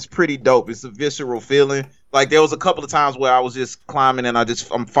itself is pretty dope. It's a visceral feeling. Like there was a couple of times where I was just climbing and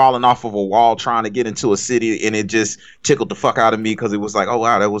I'm falling off of a wall trying to get into a city, and it just tickled the fuck out of me because it was like, oh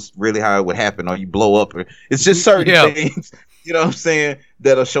wow, that was really how it would happen, or you blow up. It's just certain things, you know what I'm saying,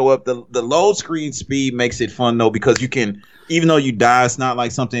 that'll show up. The load screen speed makes it fun though, because you can, even though you die, it's not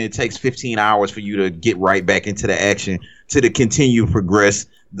like something that takes 15 hours for you to get right back into the action to continue to progress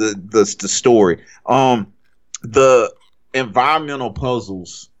the story. The environmental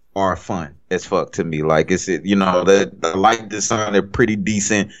puzzles are fun as fuck to me. Like you know, the light design, they're pretty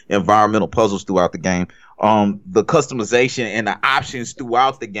decent environmental puzzles throughout the game. The customization and the options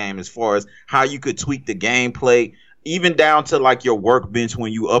throughout the game as far as how you could tweak the gameplay, even down to like your workbench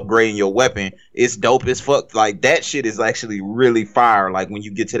when you upgrade your weapon, it's dope as fuck. Like that shit is actually really fire. Like when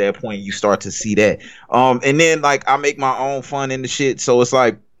you get to that point, you start to see that. And then like I make my own fun in the shit. So it's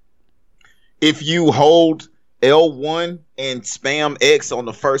like if you hold L1 and spam X on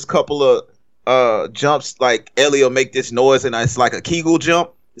the first couple of jumps, like Ellie will make this noise and it's like a Kegel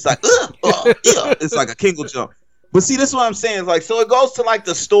jump. It's like it's like a Kegel jump. But see, this is what I'm saying. It's like, so it goes to like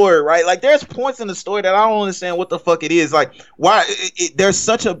the story, right? Like there's points in the story that I don't understand what the fuck it is. Like why there's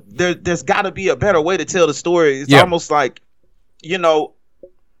got to be a better way to tell the story. It's almost like, you know,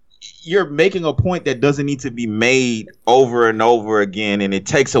 you're making a point that doesn't need to be made over and over again, and it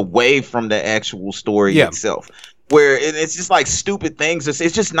takes away from the actual story itself. Where it's just like stupid things.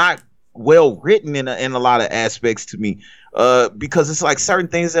 It's just not well written in a lot of aspects to me, because it's like certain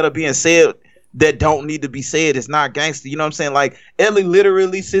things that are being said that don't need to be said. It's not gangster. You know what I'm saying? Like Ellie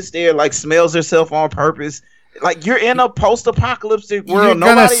literally sits there, like smells herself on purpose. Like you're in a post-apocalyptic world.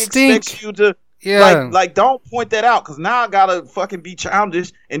 Nobody expects you to. Yeah. Like don't point that out because now I gotta fucking be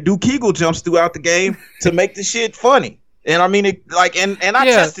childish and do Kegel jumps throughout the game to make the shit funny. And I mean, and I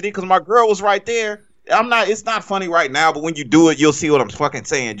tested it because my girl was right there. It's not funny right now, but when you do it, you'll see what I'm fucking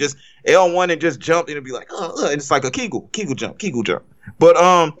saying. Just L1 and just jump and it'll be like, and it's like a Kegel jump.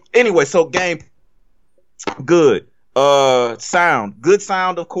 But anyway, so game good. Sound, good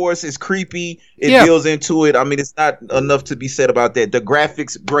sound, of course. It's creepy. It builds into it. I mean, it's not enough to be said about that. The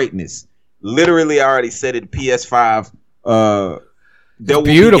graphics, greatness. Literally, I already said it. PS5. There will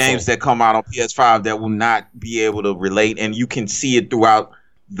be games that come out on PS5 that will not be able to relate, and you can see it throughout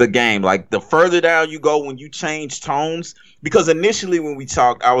the game. Like the further down you go when you change tones, because initially when we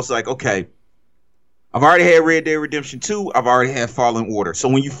talked, I was like, okay, I've already had Red Dead Redemption 2. I've already had Fallen Order. So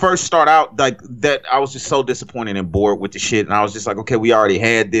when you first start out like that, I was just so disappointed and bored with the shit. And I was just like, okay, we already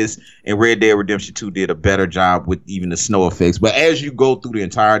had this. And Red Dead Redemption 2 did a better job with even the snow effects. But as you go through the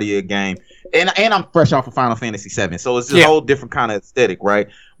entirety of the game, and I'm fresh off of Final Fantasy 7. So it's a whole different kind of aesthetic, right?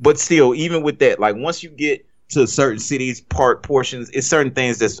 But still, even with that, like once you get to certain cities, portions, it's certain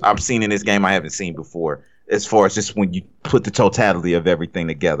things that I've seen in this game I haven't seen before. As far as just when you put the totality of everything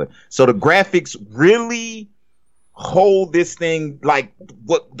together. So the graphics really hold this thing, like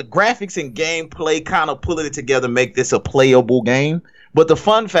what the graphics and gameplay kind of pulling it together make this a playable game. But the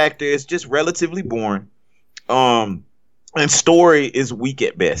fun factor is just relatively boring. And story is weak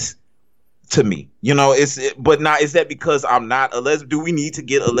at best to me. You know, but now is that because I'm not a lesbian? Do we need to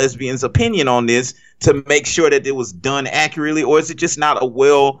get a lesbian's opinion on this to make sure that it was done accurately? Or is it just not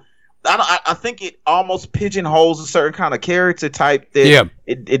a I think it almost pigeonholes a certain kind of character type that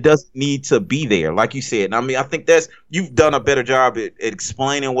it doesn't need to be there, like you said. I mean, I think you've done a better job at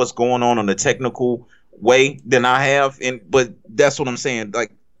explaining what's going on in a technical way than I have. But that's what I'm saying.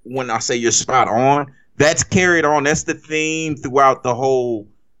 Like when I say you're spot on, that's carried on. That's the theme throughout the whole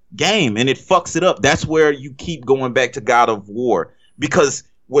game, and it fucks it up. That's where you keep going back to God of War, because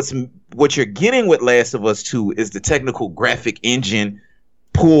what you're getting with Last of Us 2 is the technical graphic engine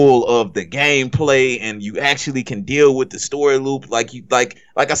pool of the gameplay, and you actually can deal with the story loop like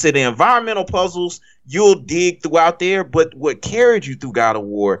I said, the environmental puzzles you'll dig throughout there, but what carried you through God of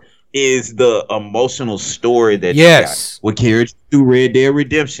War is the emotional story that you got. What carried you through Red Dead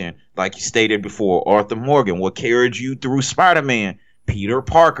Redemption, like you stated before, Arthur Morgan. What carried you through Spider-Man, Peter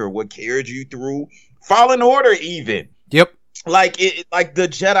Parker. What carried you through Fallen Order, even like the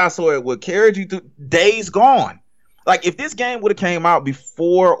Jedi Sword. What carried you through Days Gone. Like, if this game would have came out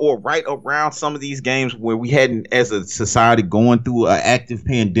before or right around some of these games where we hadn't, as a society, going through an active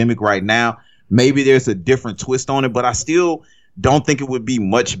pandemic right now, maybe there's a different twist on it, but I still don't think it would be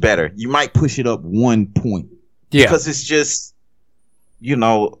much better. You might push it up 1 point. Yeah. Because it's just, you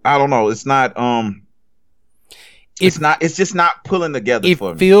know, I don't know. It's not, it's just not pulling together for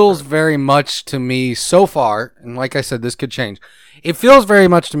me. It feels very much to me so far, and like I said, this could change. It feels very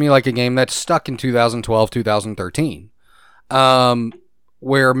much to me like a game that's stuck in 2012, 2013,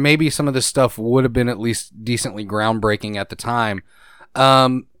 where maybe some of this stuff would have been at least decently groundbreaking at the time.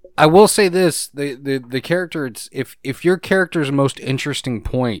 I will say this: the character, if your character's most interesting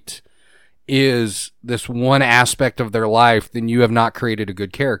point is this one aspect of their life, then you have not created a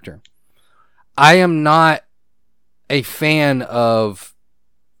good character. I am not a fan of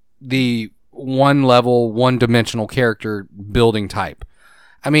the one-dimensional character building type.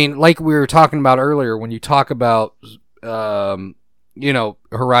 I mean, like we were talking about earlier, when you talk about, Horizon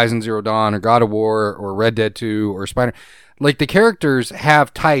Zero Dawn or God of War or Red Dead 2 or Spider, like the characters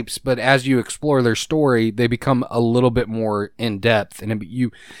have types, but as you explore their story, they become a little bit more in depth, and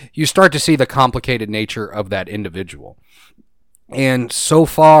you start to see the complicated nature of that individual. And so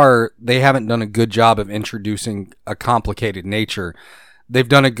far, they haven't done a good job of introducing a complicated nature. They've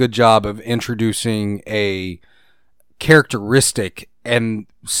done a good job of introducing a characteristic and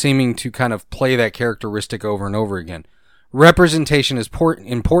seeming to kind of play that characteristic over and over again. Representation is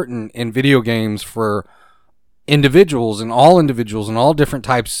important in video games for individuals and all different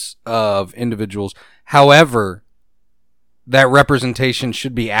types of individuals. However, that representation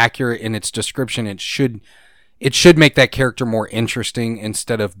should be accurate in its description. It should make that character more interesting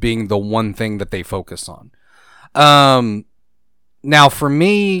instead of being the one thing that they focus on. Now, for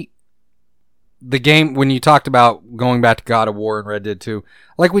me, the game, when you talked about going back to God of War and Red Dead 2,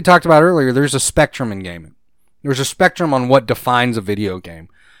 like we talked about earlier, there's a spectrum in gaming. There's a spectrum on what defines a video game.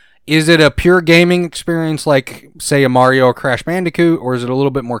 Is it a pure gaming experience like, say, a Mario or Crash Bandicoot, or is it a little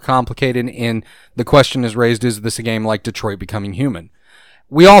bit more complicated? And the question is raised, is this a game like Detroit Becoming Human?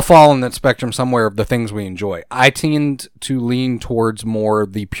 we all fall in that spectrum somewhere of the things we enjoy. I tend to lean towards more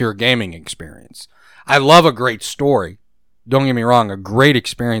the pure gaming experience. I love a great story. Don't get me wrong, a great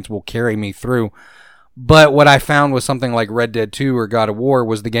experience will carry me through. But what I found with something like Red Dead 2 or God of War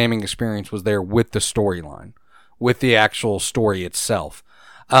was the gaming experience was there with the storyline, with the actual story itself.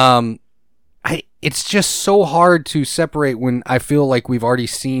 It's just so hard to separate when I feel like we've already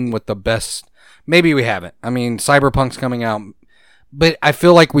seen what the best... Maybe we haven't. I mean, Cyberpunk's coming out, but I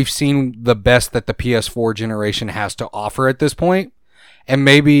feel like we've seen the best that the PS4 generation has to offer at this point. And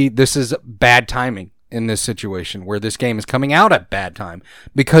maybe this is bad timing in this situation where this game is coming out at bad time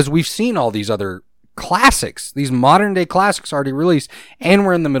because we've seen all these other classics, these modern day classics already released, and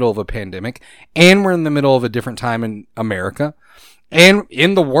we're in the middle of a pandemic, and we're in the middle of a different time in America and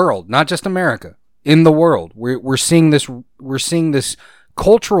in the world, not just America, in the world. We're seeing this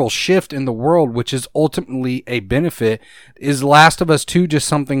cultural shift in the world, which is ultimately a benefit. Is Last of Us 2 just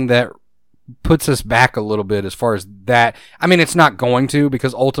something that puts us back a little bit as far as that? I mean, it's not going to,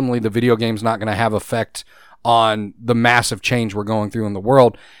 because ultimately the video game's not going to have effect on the massive change we're going through in the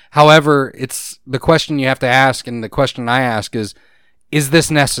world. However, it's the question you have to ask, and the question I ask is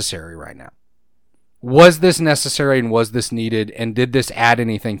this necessary right now? Was this necessary, and was this needed, and did this add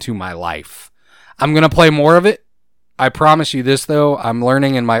anything to my life? I'm going to play more of it. I promise you this, though. I'm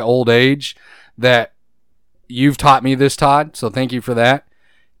learning in my old age that you've taught me this, Todd, so thank you for that.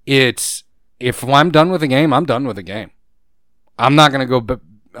 It's, if I'm done with a game, I'm done with a game. I'm not going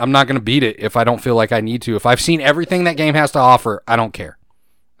to beat it if I don't feel like I need to. If I've seen everything that game has to offer, I don't care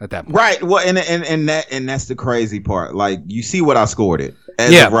at that point. Right. Well, and that's the crazy part. Like, you see what I scored it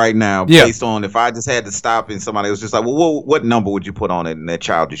as of right now, based on if I just had to stop and somebody was just like, well, what number would you put on it in that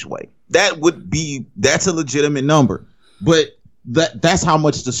childish way? That's a legitimate number. But that's how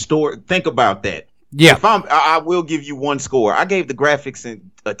much the story. Think about that. Yeah. If I will give you one score. I gave the graphics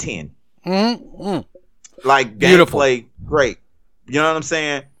a 10. Mm-hmm. Like, gameplay, great. You know what I'm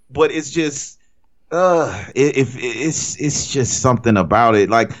saying? But it's just, it's just something about it.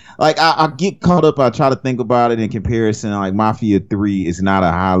 Like I get caught up. I try to think about it in comparison. Like, Mafia 3 is not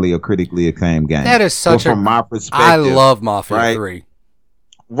a highly or critically acclaimed game. That is such from my perspective. I love Mafia 3.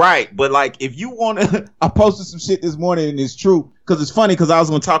 Right, but like, if you want to, I posted some shit this morning, and it's true, because it's funny, because I was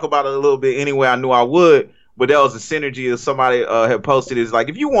going to talk about it a little bit anyway. I knew I would, but there was a synergy of somebody had posted. It's like,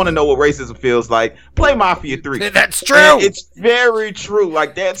 if you want to know what racism feels like, play Mafia 3. That's true. And it's very true.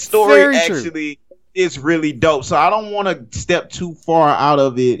 Like, that story actually is really dope. So I don't want to step too far out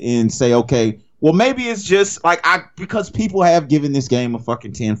of it and say, okay, well, maybe it's just like because people have given this game a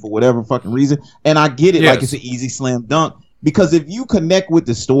fucking 10 for whatever fucking reason, and I get it. Yes. Like, it's an easy slam dunk. Because if you connect with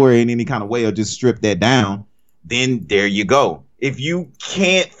the story in any kind of way or just strip that down, then there you go. If you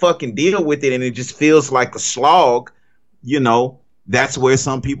can't fucking deal with it and it just feels like a slog, you know, that's where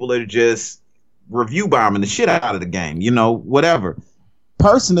some people are just review bombing the shit out of the game, you know, whatever.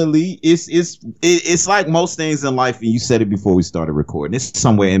 Personally, it's like most things in life, and you said it before we started recording. It's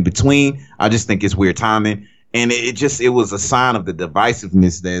somewhere in between. I just think it's weird timing. And it was a sign of the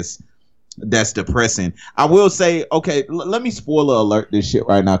divisiveness that's depressing. I will say, okay, let me spoiler alert this shit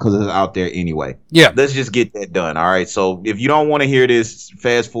right now because it's out there anyway. Yeah. Let's just get that done. All right. So if you don't want to hear this,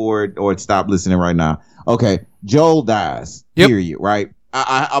 fast forward or stop listening right now. Okay. Joel dies. Yep. Period. Right.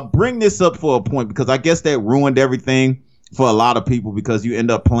 I bring this up for a point because I guess that ruined everything for a lot of people because you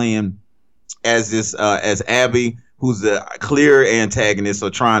end up playing as Abby, who's the clear antagonist or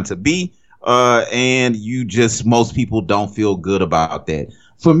trying to be. And most people don't feel good about that.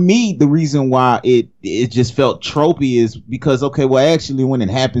 For me, the reason why it just felt tropey is because, okay, well, actually, when it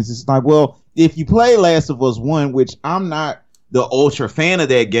happens, it's like, well, if you play Last of Us 1, which I'm not the ultra fan of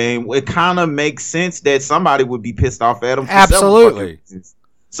that game, it kind of makes sense that somebody would be pissed off at them. Absolutely.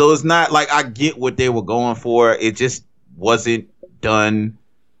 So it's not like I get what they were going for. It just wasn't done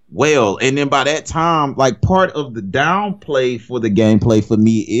well. And then by that time, like, part of the downplay for the gameplay for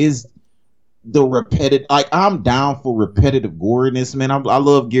me is the repetitive, like, I'm down for repetitive goriness, man. I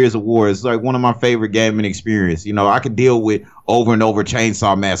love Gears of War. It's like one of my favorite gaming experience. You know, I could deal with over and over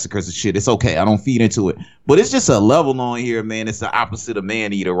chainsaw massacres and shit. It's okay. I don't feed into it. But it's just a level on here, man. It's the opposite of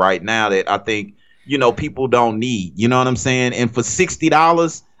Maneater right now that I think, you know, people don't need. You know what I'm saying? And for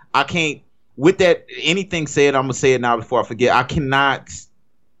 $60, I can't, with that, anything said, I'm going to say it now before I forget. I cannot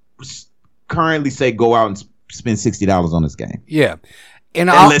currently say go out and spend $60 on this game. Yeah. And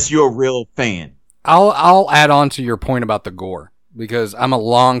unless you're a real fan. I'll add on to your point about the gore because I'm a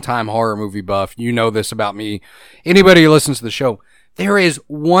longtime horror movie buff. You know this about me. Anybody who listens to the show, there is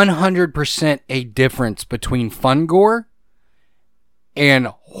 100% a difference between fun gore and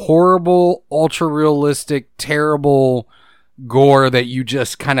horrible, ultra realistic, terrible gore that you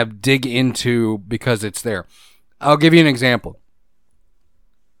just kind of dig into because it's there. I'll give you an example.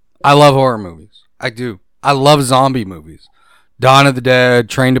 I love horror movies. I do. I love zombie movies. Dawn of the Dead,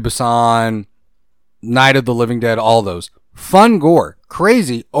 Train to Busan, Night of the Living Dead, all those. Fun gore.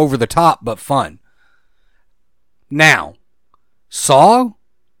 Crazy, over the top, but fun. Now, Saw,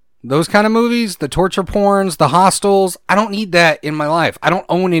 those kind of movies, the torture porns, the hostels, I don't need that in my life. I don't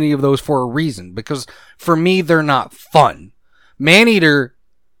own any of those for a reason, because for me, they're not fun. Maneater,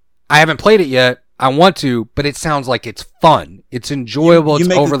 I haven't played it yet. I want to, but it sounds like it's fun. It's enjoyable. It's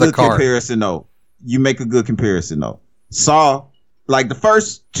over the car. You make a good comparison though. Saw, like the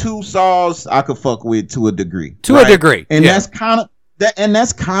first two Saws, I could fuck with to a degree. A degree, and that's kind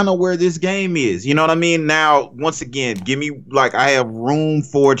of where this game is. You know what I mean? Now, once again, give me like I have room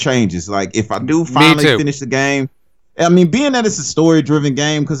for changes. Like if I do finally finish the game, I mean, being that it's a story-driven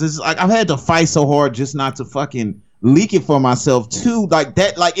game, because it's like I've had to fight so hard just not to fucking leak it for myself too. Like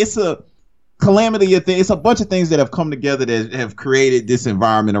that, like it's a calamity of things. It's a bunch of things that have come together that have created this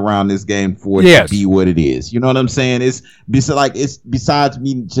environment around this game for it to be what it is. You know what I'm saying? It's besides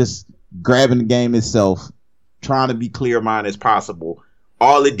me just grabbing the game itself, trying to be clear-minded as possible.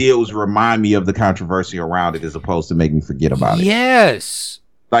 All it did was remind me of the controversy around it, as opposed to make me forget about it. Yes,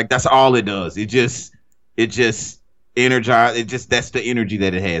 like that's all it does. It just energize. That's the energy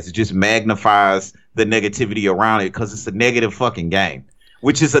that it has. It just magnifies the negativity around it because it's a negative fucking game.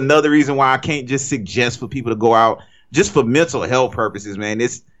 Which is another reason why I can't just suggest for people to go out just for mental health purposes, man.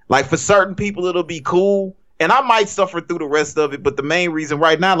 It's like for certain people, it'll be cool. And I might suffer through the rest of it. But the main reason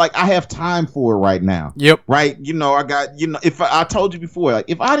right now, like I have time for it right now. Yep. Right. You know, if I told you before, like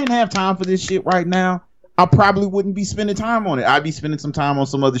if I didn't have time for this shit right now, I probably wouldn't be spending time on it. I'd be spending some time on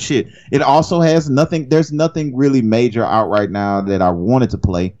some other shit. It also has nothing. There's nothing really major out right now that I wanted to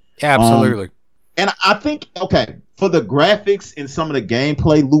play. Absolutely. And I think, okay, for the graphics and some of the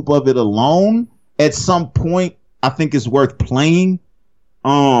gameplay loop of it alone, at some point, I think it's worth playing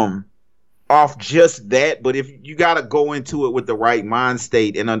off just that. But if you got to go into it with the right mind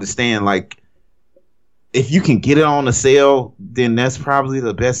state and understand, like, if you can get it on the sale, then that's probably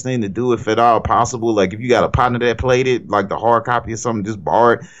the best thing to do if at all possible. Like, if you got a partner that played it, like the hard copy or something, just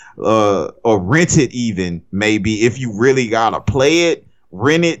borrow it or rent it even, maybe. If you really got to play it,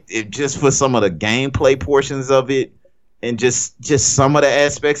 rent it just for some of the gameplay portions of it and just some of the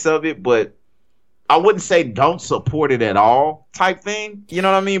aspects of it. But I wouldn't say don't support it at all type thing. You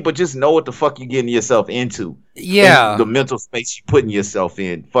know what I mean? But just know what the fuck you're getting yourself into. Yeah. The mental space you're putting yourself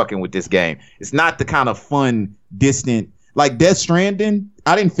in fucking with this game. It's not the kind of fun, distant, like Death Stranding.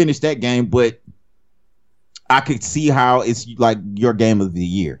 I didn't finish that game, but I could see how it's like your game of the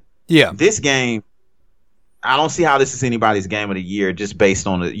year. Yeah. This game, I don't see how this is anybody's game of the year just based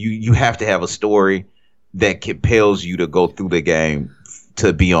on it. You have to have a story that compels you to go through the game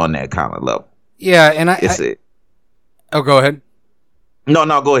to be on that kind of level. Yeah, and it. Oh, go ahead. No,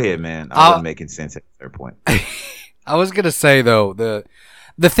 go ahead, man. I wasn't making sense at that point. I was gonna say though,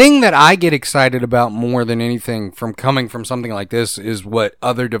 the thing that I get excited about more than anything from coming from something like this is what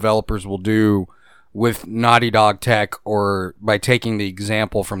other developers will do with Naughty Dog tech, or by taking the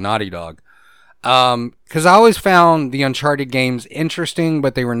example from Naughty Dog. Because I always found the Uncharted games interesting,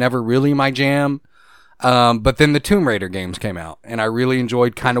 but they were never really my jam. But then the Tomb Raider games came out, and I really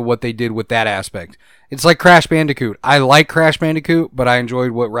enjoyed kind of what they did with that aspect. It's like Crash Bandicoot. I like Crash Bandicoot, but I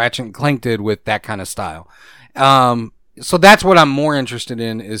enjoyed what Ratchet & Clank did with that kind of style. So that's what I'm more interested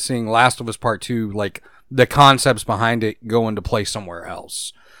in, is seeing Last of Us Part 2, like the concepts behind it go into play somewhere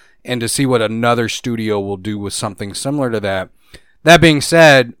else, and to see what another studio will do with something similar to that. That being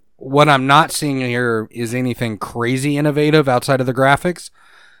said, what I'm not seeing here is anything crazy innovative outside of the graphics.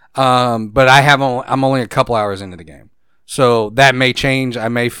 But I'm only a couple hours into the game, so that may change. I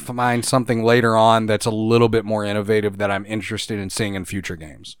may find something later on that's a little bit more innovative that I'm interested in seeing in future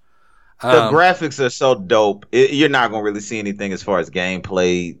games. The graphics are so dope. You're not going to really see anything as far as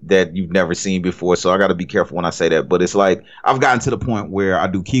gameplay that you've never seen before. So I got to be careful when I say that. But it's like I've gotten to the point where I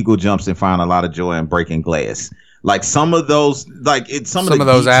do Kegel jumps and find a lot of joy in breaking glass. Like some of those, like some of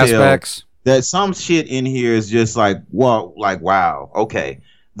those aspects. That some shit in here is just like, whoa, like wow, okay.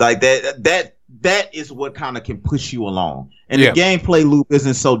 Like that is what kind of can push you along. And the gameplay loop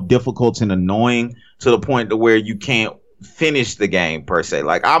isn't so difficult and annoying to the point to where you can't finish the game per se.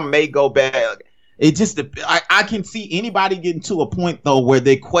 Like I may go back. It just, I can see anybody getting to a point though where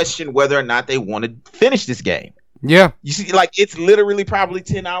they question whether or not they want to finish this game. Yeah. You see, like it's literally probably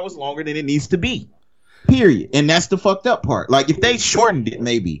 10 hours longer than it needs to be. Period. And that's the fucked up part. Like if they shortened it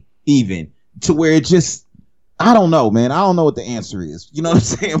maybe even to where it just, I don't know, man. I don't know what the answer is. You know what I'm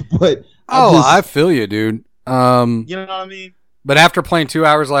saying? But I feel you, dude. You know what I mean? But after playing 2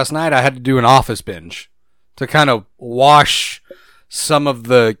 hours last night, I had to do an Office binge to kind of wash some of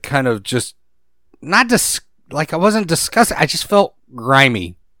the kind of just like I wasn't disgusted. I just felt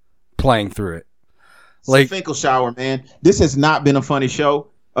grimy playing through it. Like Finkel shower, man. This has not been a funny show,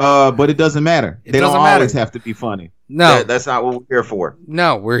 but it doesn't matter. They don't always have to be funny. No, that's not what we're here for.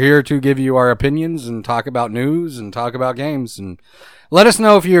 No, we're here to give you our opinions and talk about news and talk about games and let us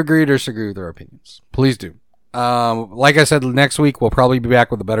know if you agree or disagree with our opinions. Please do. Like I said, next week we'll probably be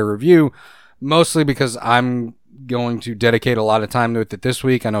back with a better review, mostly because I'm going to dedicate a lot of time to it this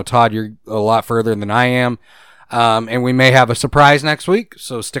week. I know, Todd, you're a lot further than I am, and we may have a surprise next week,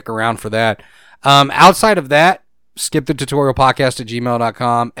 so stick around for that. Outside of that, skip the tutorial podcast at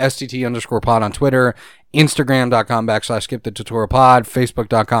gmail.com, STT_pod on Twitter, Instagram.com/skip the tutorial pod,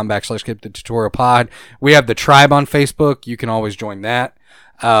 Facebook.com/skip the tutorial pod. We have the tribe on Facebook. You can always join that.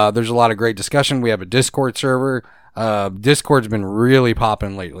 There's a lot of great discussion. We have a Discord server. Discord's been really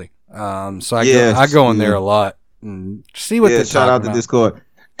popping lately. So I go in there a lot and see what they're shout out about. to Discord.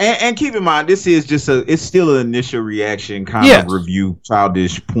 And keep in mind, this is just it's still an initial reaction kind of review,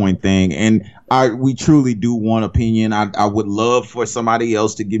 childish point thing. And we truly do want opinion. I would love for somebody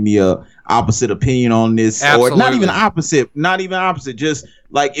else to give me a opposite opinion on this. Absolutely. Or not even opposite. Just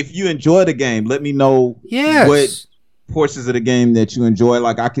like, if you enjoy the game, let me know what portions of the game that you enjoy.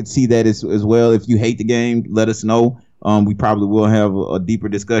 Like, I could see that as well. If you hate the game, let us know. We probably will have a deeper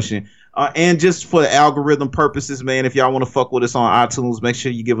discussion. And just for the algorithm purposes, man, if y'all want to fuck with us on iTunes, make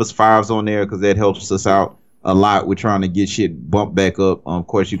sure you give us 5s on there, because that helps us out a lot. We're trying to get shit bumped back up. Of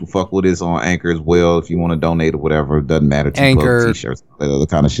course, you can fuck with us on Anchor as well if you want to donate or whatever. It doesn't matter. Anchor, T-shirts, all that other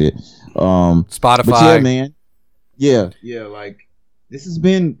kind of shit. Spotify. But yeah, man. Yeah. Like, this has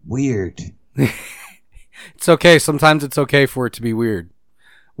been weird. It's okay. Sometimes it's okay for it to be weird.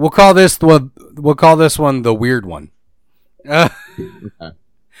 We'll call this one the weird one. Okay.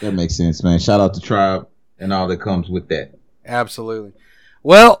 That makes sense, man. Shout out to Tribe and all that comes with that. Absolutely.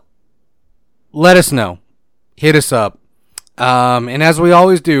 Well, let us know. Hit us up. And as we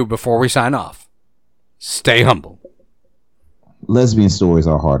always do before we sign off, stay humble. Lesbian stories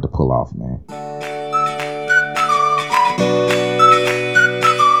are hard to pull off, man.